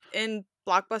like in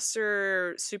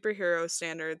blockbuster superhero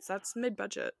standards, that's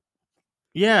mid-budget.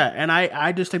 yeah, and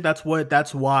I just think that's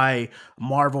why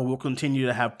Marvel will continue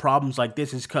to have problems like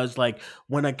this is because like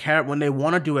when when they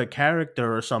want to do a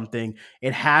character or something,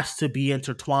 it has to be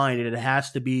intertwined and it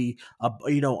has to be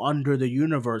under the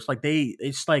universe. Like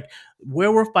it's like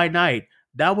Werewolf by Night.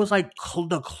 That was like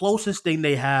the closest thing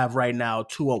they have right now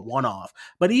to a one-off.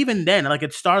 But even then, like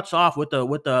it starts off with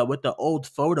the old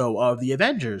photo of the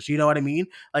Avengers. You know what I mean?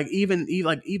 Like even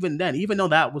then, even though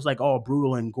that was like all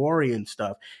brutal and gory and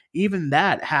stuff, even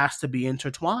that has to be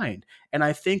intertwined. And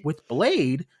I think with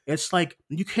Blade, it's like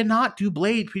you cannot do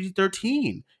Blade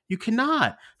PG-13. You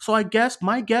cannot. So I guess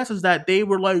my guess is that they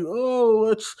were like,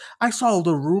 oh, I saw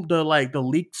the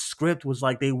leaked script was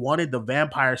like they wanted the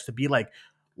vampires to be like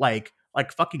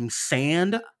fucking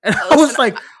sand. And I was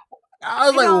like,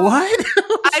 what?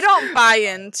 I don't buy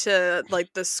into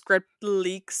like the script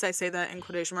leaks. I say that in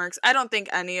quotation marks. I don't think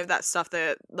any of that stuff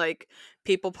that like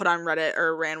people put on Reddit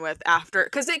or ran with after,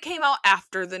 because it came out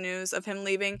after the news of him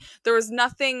leaving. There was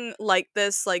nothing like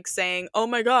this, like saying, "Oh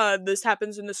my God, this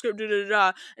happens in the script,"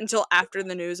 until after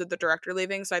the news of the director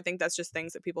leaving. So I think that's just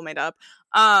things that people made up.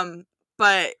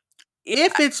 But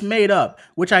if it's made up,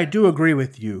 which I do agree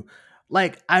with you,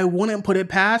 like I wouldn't put it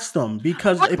past them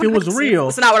because if it was real,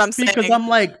 it's not what I'm saying. Because I'm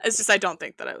like, it's just I don't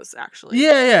think that it was actually.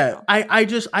 Yeah.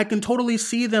 I can totally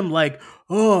see them like,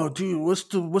 oh, dude, what's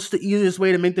the easiest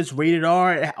way to make this rated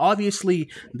R?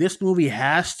 Obviously, this movie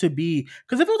has to be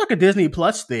because if it was like a Disney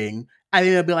Plus thing, I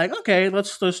think it'd be like, okay,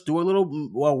 let's do a little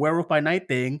Werewolf by Night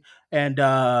thing and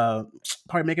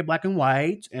probably make it black and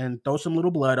white and throw some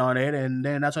little blood on it, and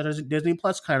then that's a Disney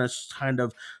Plus kind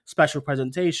of special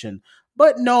presentation.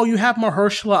 But no, you have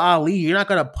Mahershala Ali. You're not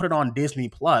gonna put it on Disney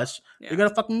Plus. Yeah. You're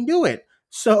gonna fucking do it.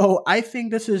 So I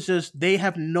think this is just they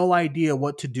have no idea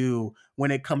what to do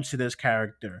when it comes to this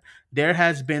character. There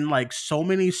has been like so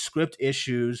many script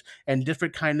issues and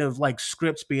different kind of like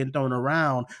scripts being thrown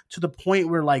around to the point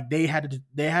where like they had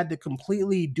to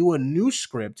completely do a new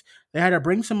script. They had to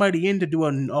bring somebody in to do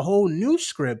a whole new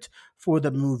script for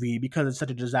the movie because it's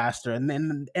such a disaster. And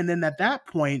then at that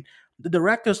point, the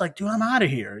director's like, dude, I'm out of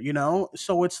here, you know?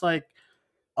 So it's like,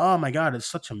 oh my God, it's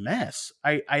such a mess.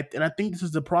 I think this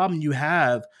is the problem you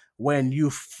have when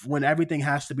everything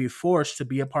has to be forced to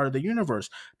be a part of the universe.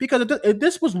 Because if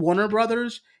this was Warner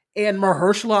Brothers and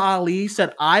Mahershala Ali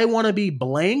said, I want to be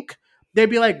blank, they'd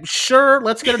be like, sure,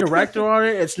 let's get a director on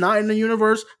it. It's not in the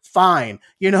universe. Fine.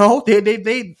 You know,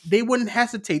 they wouldn't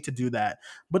hesitate to do that.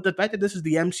 But the fact that this is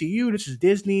the MCU, this is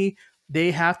Disney,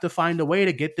 they have to find a way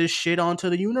to get this shit onto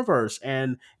the universe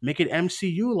and make it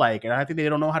MCU like. And I think they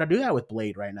don't know how to do that with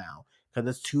Blade right now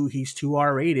because he's too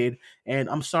R-rated. And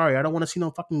I'm sorry, I don't want to see no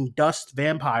fucking dust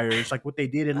vampires like what they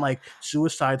did in like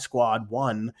Suicide Squad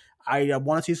 1. I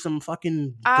want to see some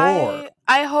fucking gore.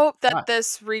 I hope that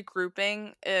this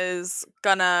regrouping is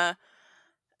gonna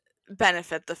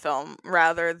benefit the film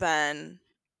rather than,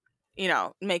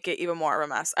 make it even more of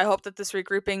a mess. I hope that this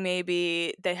regrouping,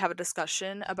 maybe they have a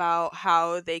discussion about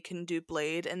how they can do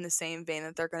Blade in the same vein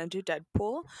that they're going to do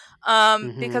Deadpool.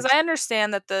 Because I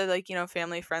understand that the,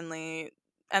 family-friendly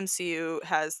MCU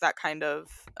has that kind of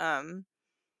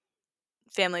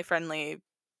family-friendly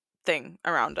thing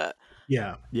around it.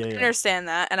 Yeah. I understand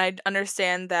that, and I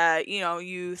understand that,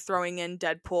 you throwing in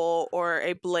Deadpool or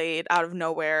a Blade out of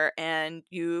nowhere and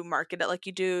you market it like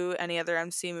you do any other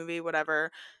MC movie,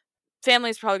 whatever,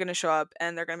 family's probably going to show up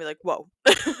and they're going to be like, whoa.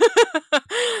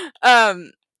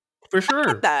 For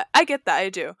sure. I get that, I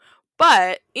do.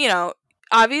 But,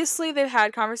 obviously they've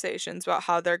had conversations about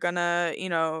how they're going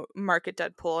to, market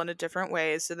Deadpool in a different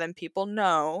way, so then people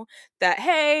know that,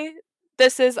 hey,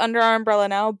 this is under our umbrella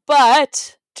now,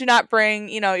 but do not bring,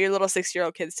 your little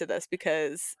 6-year-old kids to this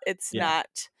because it's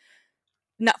not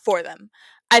for them.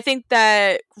 I think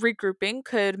that regrouping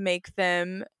could make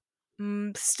them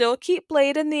still keep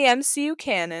Blade in the MCU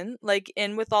canon, like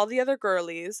in with all the other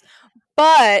girlies,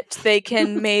 but they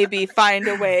can maybe find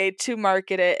a way to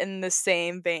market it in the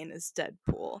same vein as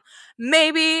Deadpool.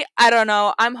 Maybe, I don't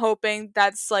know. I'm hoping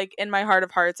that's like in my heart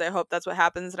of hearts. I hope that's what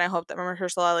happens, and I hope that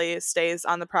Mahershala Ali stays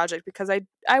on the project because I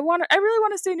really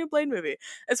want to see a new Blade movie.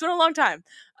 It's been a long time.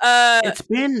 It's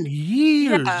been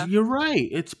years. Yeah. You're right.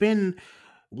 It's been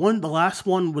the last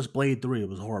one was Blade 3. It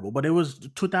was horrible, but it was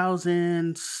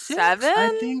 2006, I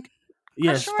think.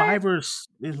 Yes, 5 or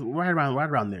right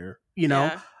around there.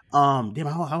 Yeah. Damn,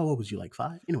 how old was you? Like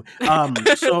 5? Anyway,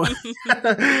 so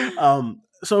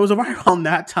so it was right around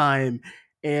that time,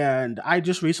 and I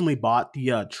just recently bought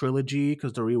the trilogy to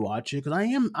rewatch it because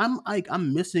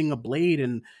I'm missing a Blade,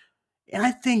 and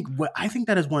I think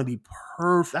that is one of the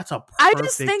that's a perfect. I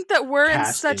just think that we're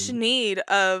casting. in such need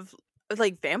of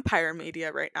like vampire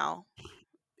media right now.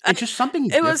 It's just something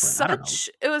different.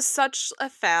 It was such a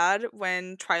fad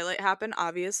when Twilight happened,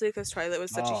 obviously, because Twilight was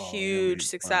such a huge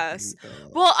success.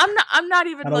 Well, I'm not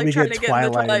even like trying to get into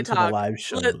Twilight talk.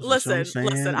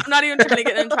 Listen, I'm not even trying to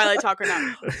get into Twilight talk right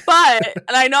now. But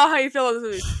and I know how you feel about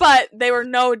this movie, but they were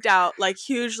no doubt like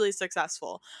hugely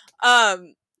successful.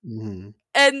 And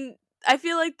I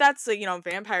feel like that's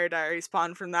Vampire Diaries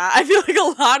spawned from that. I feel like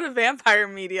a lot of vampire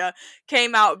media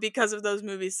came out because of those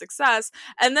movies' success,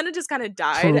 and then it just kind of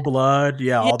died. True Blood,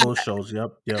 all those shows.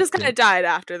 Yep. It just kind of died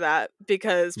after that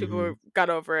because people got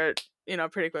over it,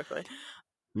 pretty quickly.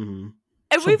 And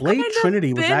so Blade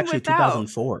Trinity was actually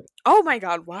 2004. Oh my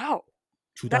god! Wow.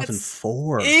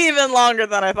 2004. That's even longer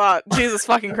than I thought. Jesus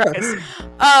fucking Christ.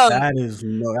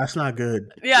 That's not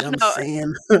good. Yeah, you know what I'm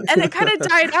saying? And it kind of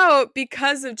died out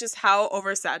because of just how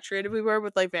oversaturated we were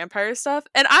with like vampire stuff.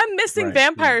 And I'm missing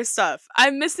vampire stuff.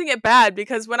 I'm missing it bad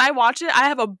because when I watch it, I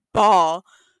have a ball.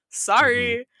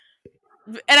 Sorry.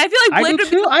 And I feel like Blade I do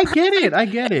too. I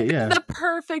get it. Yeah. The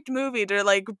perfect movie to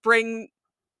like bring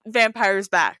vampires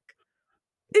back.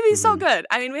 It'd be so good.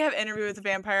 I mean, we have Interview with the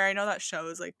Vampire. I know that show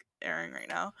is like airing right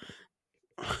now,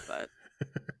 but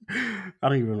I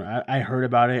don't even. I heard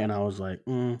about it and I was like,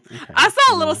 okay. I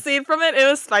saw a little scene from it. It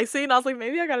was spicy, and I was like,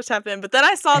 maybe I gotta tap in. But then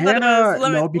I saw that it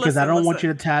was because I don't want you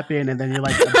to tap in, and then you're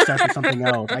like obsessed with something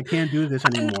else. I can't do this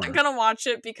anymore. I'm not gonna watch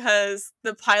it because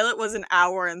the pilot was an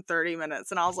hour and 30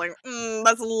 minutes, and I was like,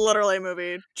 that's literally a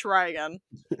movie. Try again.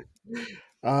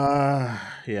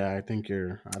 Yeah, I think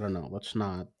I don't know. Let's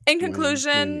not. In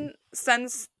conclusion,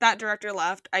 since that director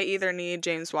left, I either need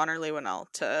James Wan or Leigh Whannell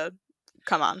to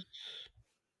come on.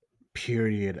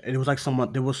 Period. It was like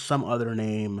there was some other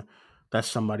name that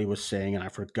somebody was saying, and I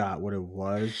forgot what it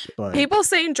was. But people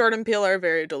saying Jordan Peele are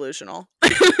very delusional.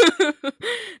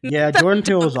 Yeah, Jordan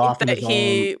Peele was off. That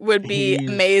he would be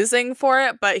amazing for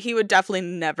it, but he would definitely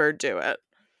never do it.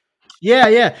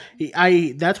 Yeah.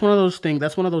 That's one of those things.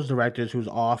 That's one of those directors who's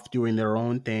off doing their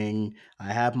own thing. I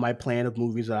have my plan of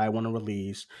movies that I want to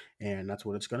release, and that's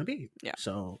what it's going to be. Yeah.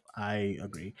 So I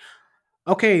agree.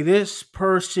 Okay, this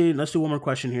person. Let's do one more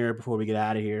question here before we get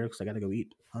out of here because I got to go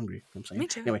eat. Hungry. I'm saying. Me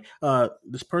too. Anyway,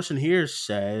 this person here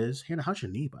says, "Hannah, how's your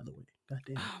knee, by the way?" God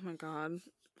damn. Oh my god.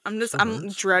 I'm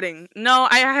dreading. No,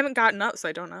 I haven't gotten up, so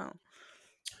I don't know.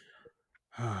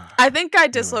 I think I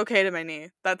dislocated my knee.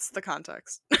 That's the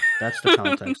context. That's the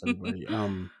context, everybody.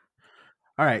 All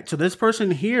right. So this person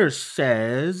here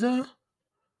says,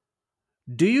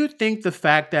 do you think the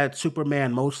fact that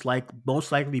Superman most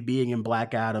likely being in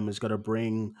Black Adam is going to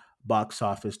bring box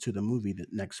office to the movie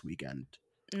next weekend?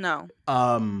 No.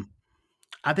 I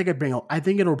think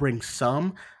it'll bring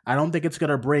some. I don't think it's going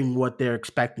to bring what they're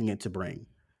expecting it to bring.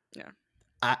 Yeah.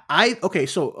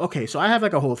 So I have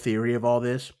like a whole theory of all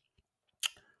this.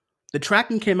 The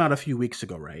tracking came out a few weeks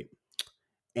ago, right?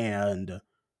 And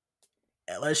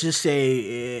let's just say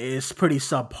it's pretty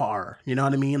subpar. You know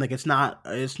what I mean? Like it's not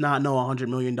no $100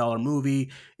 million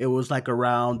movie. It was like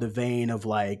around the vein of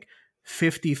like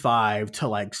 55 to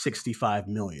like 65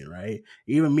 million, right?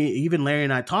 Even Larry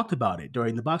and I talked about it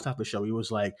during the box office show. He was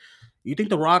like, you think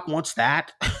The Rock wants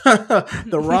that?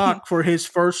 The Rock, for his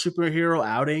first superhero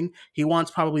outing, he wants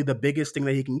probably the biggest thing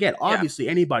that he can get. Obviously,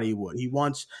 anybody would. He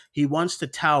wants to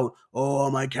tout,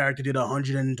 oh, my character did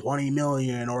 120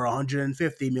 million or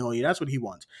 150 million. That's what he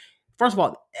wants. First of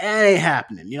all, it ain't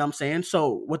happening. You know what I'm saying?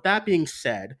 So with that being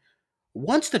said,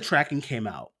 once the tracking came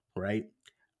out, right,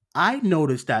 I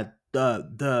noticed that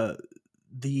the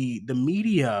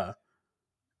media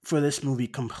for this movie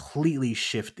completely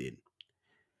shifted.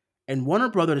 And Warner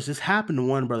Brothers, this happened to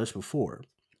Warner Brothers before.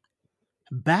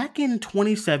 back in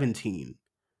 2017,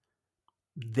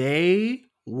 they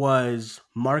was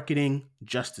marketing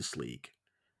Justice League.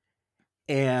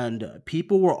 And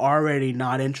people were already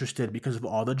not interested because of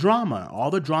all the drama.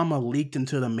 All the drama leaked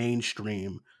into the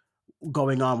mainstream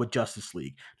going on with Justice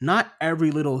League. Not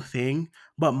every little thing,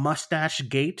 but Mustache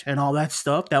Gate and all that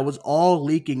stuff, that was all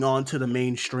leaking onto the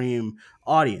mainstream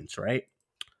audience, right?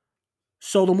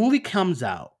 So the movie comes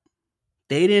out.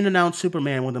 They didn't announce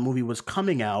Superman when the movie was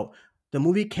coming out. The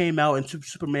movie came out and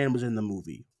Superman was in the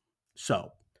movie.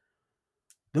 So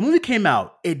the movie came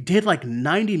out. It did like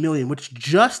 90 million, which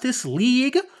Justice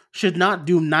League should not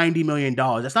do $90 million.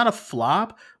 That's not a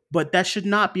flop, but that should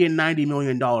not be a $90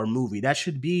 million movie. That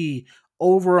should be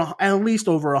at least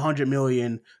over 100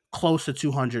 million, close to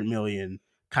 200 million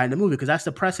kind of movie, because that's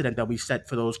the precedent that we set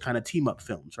for those kind of team up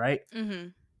films, right? Mm-hmm.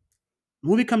 The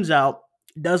movie comes out,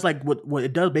 does like what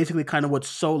it does, basically kind of what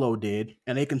Solo did,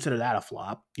 and they consider that a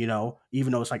flop,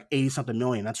 even though it's like 80 something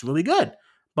million. That's really good.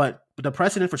 But the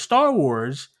precedent for Star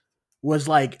Wars was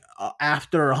like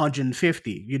after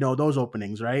 150, those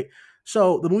openings, right?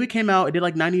 So the movie came out, it did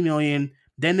like 90 million.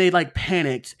 Then they like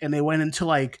panicked and they went into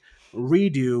like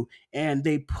redo, and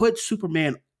they put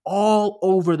Superman all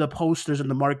over the posters and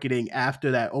the marketing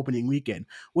after that opening weekend,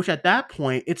 which at that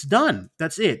point, it's done.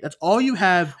 That's it. That's all you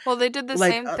have. Well, they did the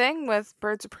same thing with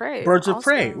Birds of Prey. Birds of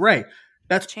Prey, right.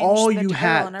 That's all you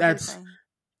have.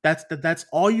 That's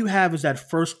all you have is that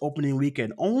first opening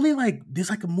weekend. Only like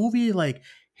there's like a movie like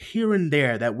here and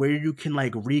there that where you can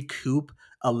like recoup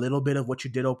a little bit of what you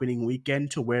did opening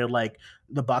weekend to where like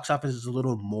the box office is a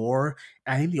little more.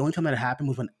 And I think the only time that happened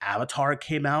was when Avatar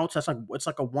came out. So it's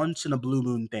like a once in a blue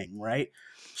moon thing, right?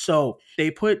 So they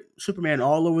put Superman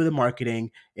all over the marketing.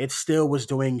 It still was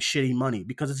doing shitty money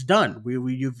because it's done.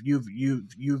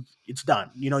 It's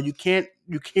done. You can't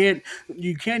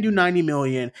do 90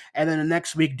 million and then the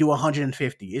next week do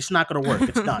 150. It's not going to work.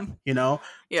 It's done. Yeah.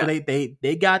 So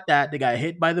they got that. They got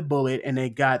hit by the bullet and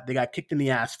they got kicked in the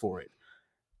ass for it.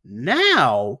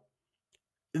 Now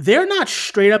they're not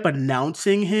straight up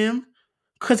announcing him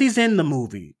because he's in the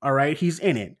movie. All right, he's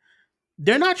in it.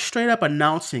 They're not straight up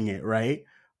announcing it, right?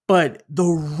 But The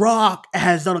Rock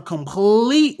has done a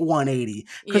complete 180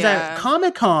 because at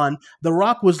Comic-Con, The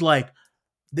Rock was like,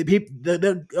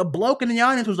 the bloke in the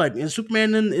audience was like, "Is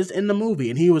Superman is in the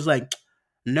movie?" And he was like,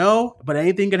 "No, but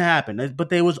anything can happen." But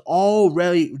they were all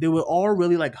really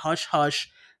like, "Hush,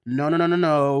 hush,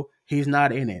 no, he's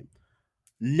not in it."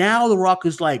 Now The Rock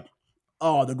is like,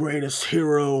 "Oh, the greatest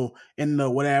hero in the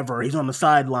whatever. He's on the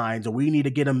sidelines, and we need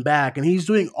to get him back." And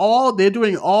they're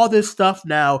doing all this stuff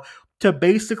now to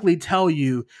basically tell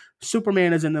you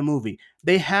Superman is in the movie.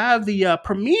 They have the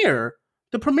premiere.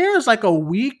 The premiere is like a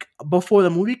week before the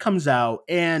movie comes out,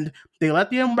 and they let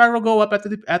the embargo go up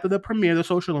after the premiere, the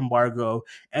social embargo,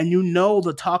 and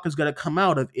the talk is going to come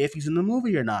out of if he's in the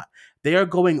movie or not. They are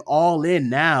going all in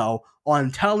now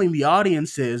on telling the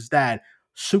audiences that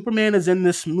Superman is in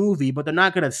this movie, but they're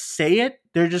not going to say it.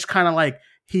 They're just kind of like,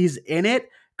 he's in it.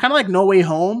 Kind of like No Way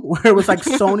Home, where it was like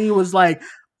Sony was like,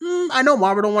 I know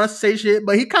Marvel don't want to say shit,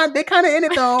 but they kind of in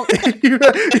it though. You know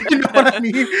what I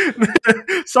mean?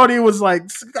 Sony was like,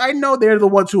 I know they're the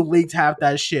ones who leaked half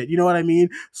that shit. You know what I mean?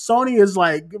 Sony is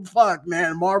like, fuck,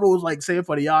 man. Marvel was like saying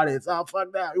for the audience, oh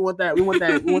fuck that, we want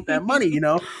that money.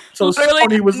 So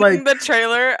literally, Sony was like, the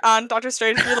trailer on Doctor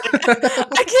Strange, like,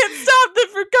 I can't stop them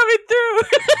from coming through.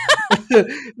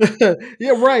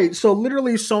 Yeah, right. So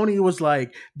literally, Sony was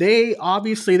like, they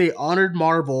honored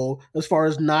Marvel as far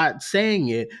as not saying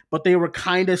it, but they were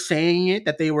kind of saying it,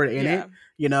 that they were in it,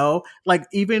 like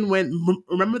even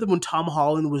remember when Tom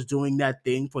Holland was doing that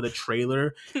thing for the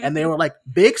trailer and they were like,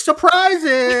 big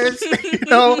surprises,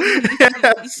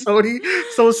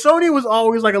 Sony was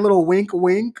always like a little wink,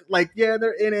 like, yeah,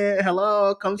 they're in it.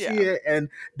 Hello, come see it. And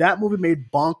that movie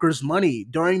made bonkers money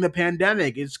during the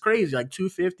pandemic. It's crazy. Like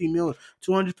 250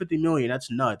 million. That's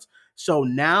nuts. So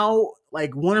now,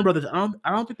 like Warner Brothers, I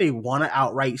don't think they want to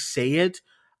outright say it.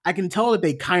 I can tell that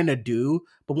they kind of do,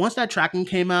 but once that tracking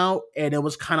came out and it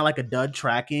was kind of like a dud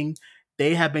tracking,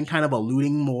 they have been kind of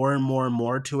alluding more and more and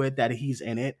more to it that he's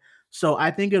in it. So I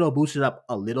think it'll boost it up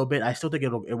a little bit. I still think it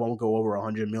won't go over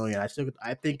 100 million.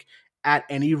 I think at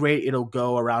any rate it'll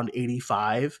go around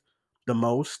 85, the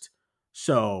most.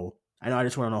 So I know I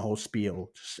just went on a whole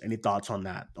spiel. Just any thoughts on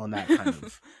that kind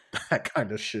of that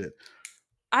kind of shit?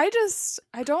 I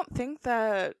don't think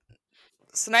that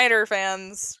Snyder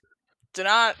fans do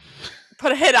not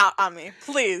put a hit out on me,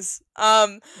 please.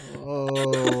 I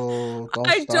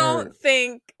don't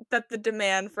think that the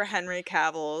demand for Henry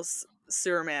Cavill's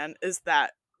Superman is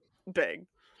that big.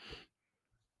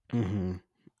 Mm-hmm.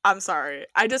 I'm sorry.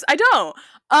 I don't.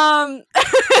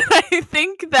 I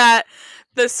think that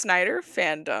the Snyder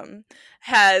fandom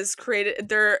has created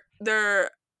they're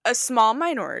a small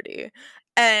minority,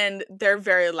 and they're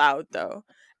very loud though.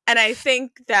 And I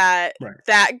think that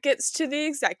that gets to the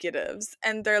executives,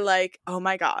 and they're like, "Oh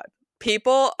my god,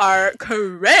 people are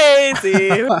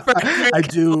crazy." I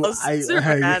do.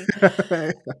 Superman.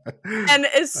 And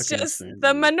it's just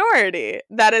the minority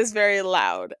that is very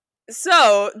loud.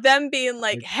 So them being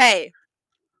like, "Hey,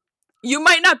 you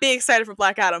might not be excited for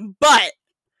Black Adam, but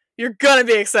you're gonna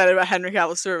be excited about Henry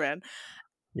Cavill Superman."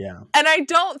 Yeah. And I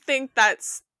don't think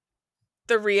that's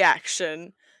the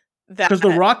reaction that, because The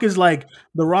Rock is like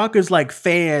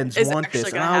fans want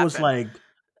this, and I was like,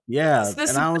 yeah,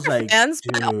 and I was like, fans,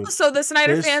 dude, but also the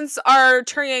Snyder fans are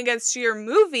turning against your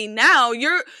movie now.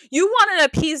 You want to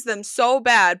appease them so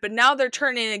bad, but now they're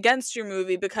turning against your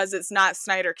movie because it's not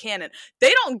Snyder canon.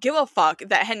 They don't give a fuck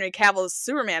that Henry Cavill's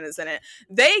Superman is in it.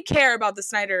 They care about the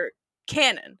Snyder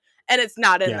canon, and it's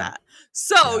not in that.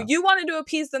 So you wanted to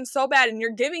appease them so bad, and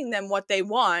you're giving them what they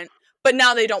want, but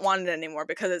now they don't want it anymore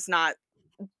because it's not,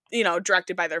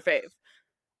 directed by their fave.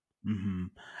 Mm-hmm.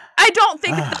 I don't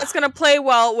think that's going to play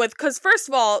well with, because first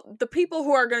of all, the people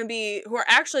who are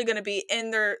actually going to be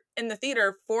in the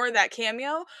theater for that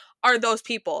cameo are those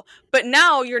people. But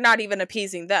now you're not even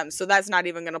appeasing them, so that's not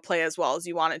even going to play as well as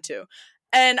you want it to.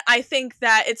 And I think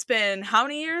that it's been how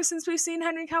many years since we've seen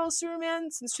Henry Cavill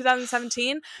Superman? Since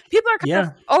 2017? People are kind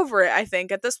of over it, I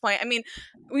think, at this point. I mean,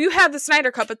 you had the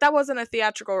Snyder Cut, but that wasn't a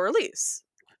theatrical release.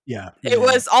 Yeah. It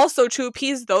was also to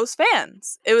appease those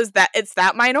fans. It's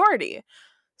that minority.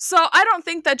 So I don't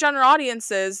think that general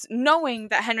audiences, knowing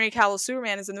that Henry Cavill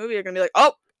Superman is in the movie, are going to be like,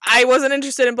 "Oh, I wasn't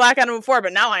interested in Black Adam before,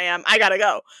 but now I am. I gotta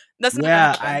go." That's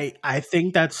not I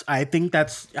think that's I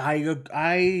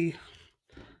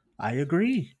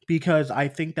agree, because I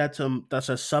think that's a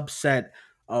subset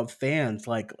of fans.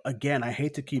 Like, again, I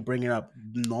hate to keep bringing up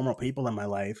normal people in my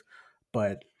life,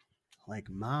 but like,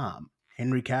 Mom,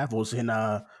 Henry Cavill's in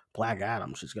Black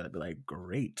Adam. She's gonna be like,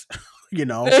 great, and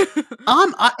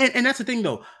that's the thing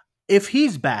though. If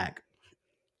he's back,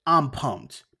 I'm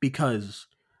pumped, because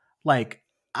like,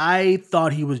 I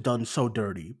thought he was done so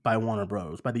dirty by Warner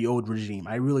Bros., by the old regime.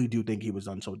 I really do think he was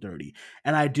done so dirty.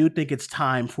 And I do think it's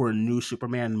time for a new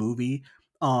Superman movie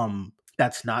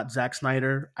that's not Zack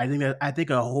Snyder. I think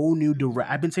a whole new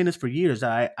I've been saying this for years,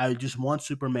 that I just want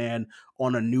Superman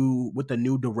with a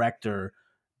new director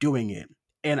doing it.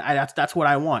 And that's what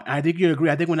I want. And I think you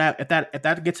agree. I think if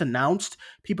that gets announced,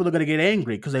 people are going to get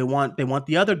angry because they want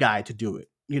the other guy to do it.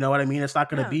 You know what I mean? It's not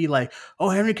going to be like, "Oh,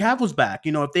 Henry Cavill's back."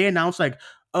 If they announce like,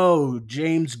 "Oh,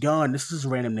 James Gunn," this is a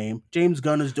random name, "James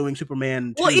Gunn is doing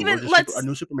Superman 2, a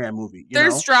new Superman movie."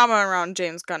 There's drama around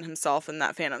James Gunn himself in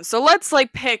that fandom. So let's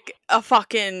like pick a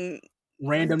fucking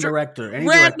random director,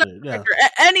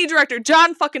 any director,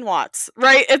 John fucking Watts,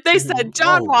 right? If they said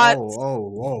John Watts,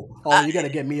 you gotta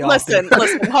get me off. Listen,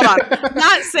 hold on.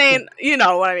 Not saying, you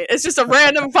know what I mean. It's just a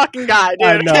random fucking guy,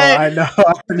 dude. I know.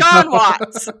 John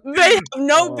Watts. They have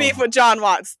no beef with John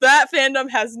Watts. That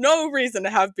fandom has no reason to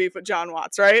have beef with John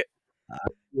Watts, right?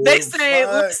 They say,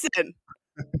 listen,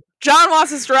 John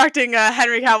Watts is directing a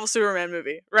Henry Cavill Superman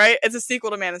movie, right? It's a sequel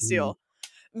to Man of Steel.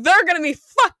 They're going to be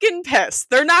fucking pissed.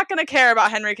 They're not going to care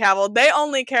about Henry Cavill. They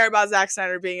only care about Zack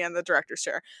Snyder being in the director's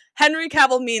chair. Henry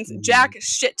Cavill means jack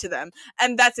shit to them.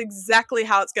 And that's exactly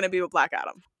how it's going to be with Black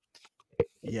Adam.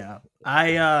 Yeah.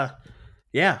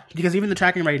 Because even the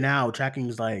tracking right now,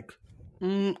 is like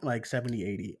 70,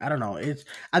 80. I don't know.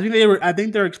 I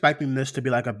think they're expecting this to be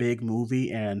like a big movie,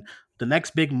 and the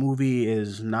next big movie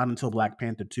is not until Black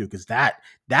Panther 2, because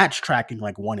that's tracking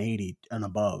like 180 and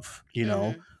above,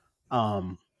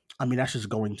 I mean, that's just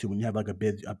going to, when you have like a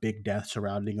big death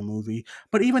surrounding a movie.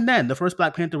 But even then, the first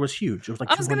Black Panther was huge. It was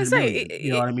like, I was going to say,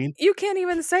 you know what I mean? You can't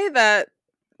even say that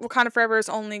Wakanda Forever is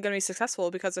only going to be successful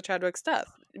because of Chadwick's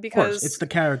death. Because it's the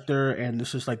character, and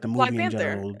this is like the movie in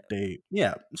general.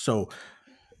 So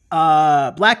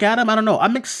Black Adam, I don't know.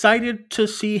 I'm excited to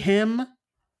see him.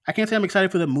 I can't say I'm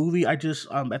excited for the movie. I just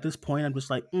at this point, I'm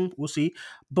just like, we'll see.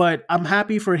 But I'm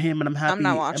happy for him, and I'm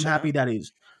happy that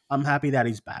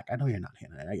he's back. I know you're not,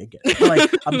 Hannah. I get it. But like,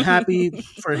 I'm happy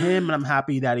for him, and I'm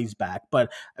happy that he's back.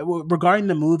 But regarding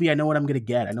the movie, I know what I'm gonna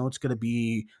get. I know it's gonna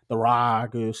be The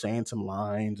Rock saying some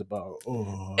lines about.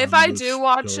 If I do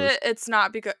watch it, it's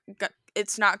not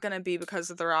gonna be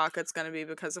because of The Rock. It's gonna be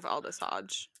because of Aldous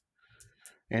Hodge.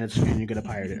 And you're gonna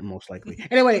pirate it most likely.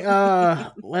 Anyway,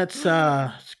 let's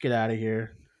get out of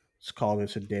here. Let's call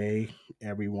this a day,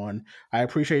 everyone. I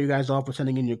appreciate you guys all for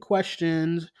sending in your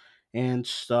questions and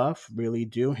stuff. Really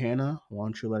do. Hannah, why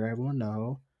don't you let everyone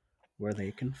know where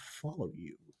they can follow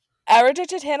you?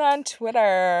 Average Hannah on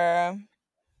Twitter.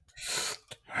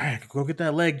 All right, go get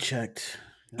that leg checked.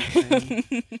 You know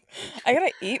I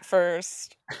gotta eat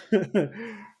first. All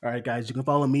right, guys, you can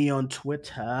follow me on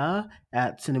Twitter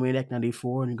at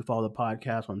Cinemaniac94, and you can follow the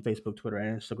podcast on Facebook, Twitter,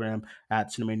 and Instagram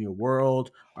at Cinemania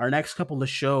World. Our next couple of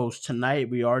shows tonight,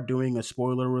 we are doing a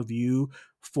spoiler review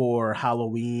for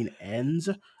Halloween Ends.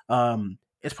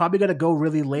 It's probably going to go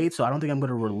really late, so I don't think I'm going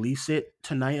to release it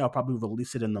tonight. I'll probably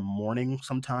release it in the morning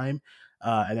sometime.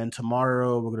 And then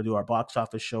tomorrow, we're going to do our box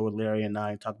office show with Larry and I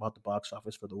and talk about the box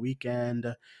office for the weekend.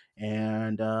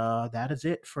 And that is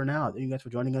it for now. Thank you guys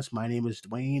for joining us. My name is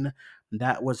Dwayne.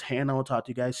 That was Hannah. I'll talk to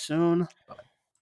you guys soon.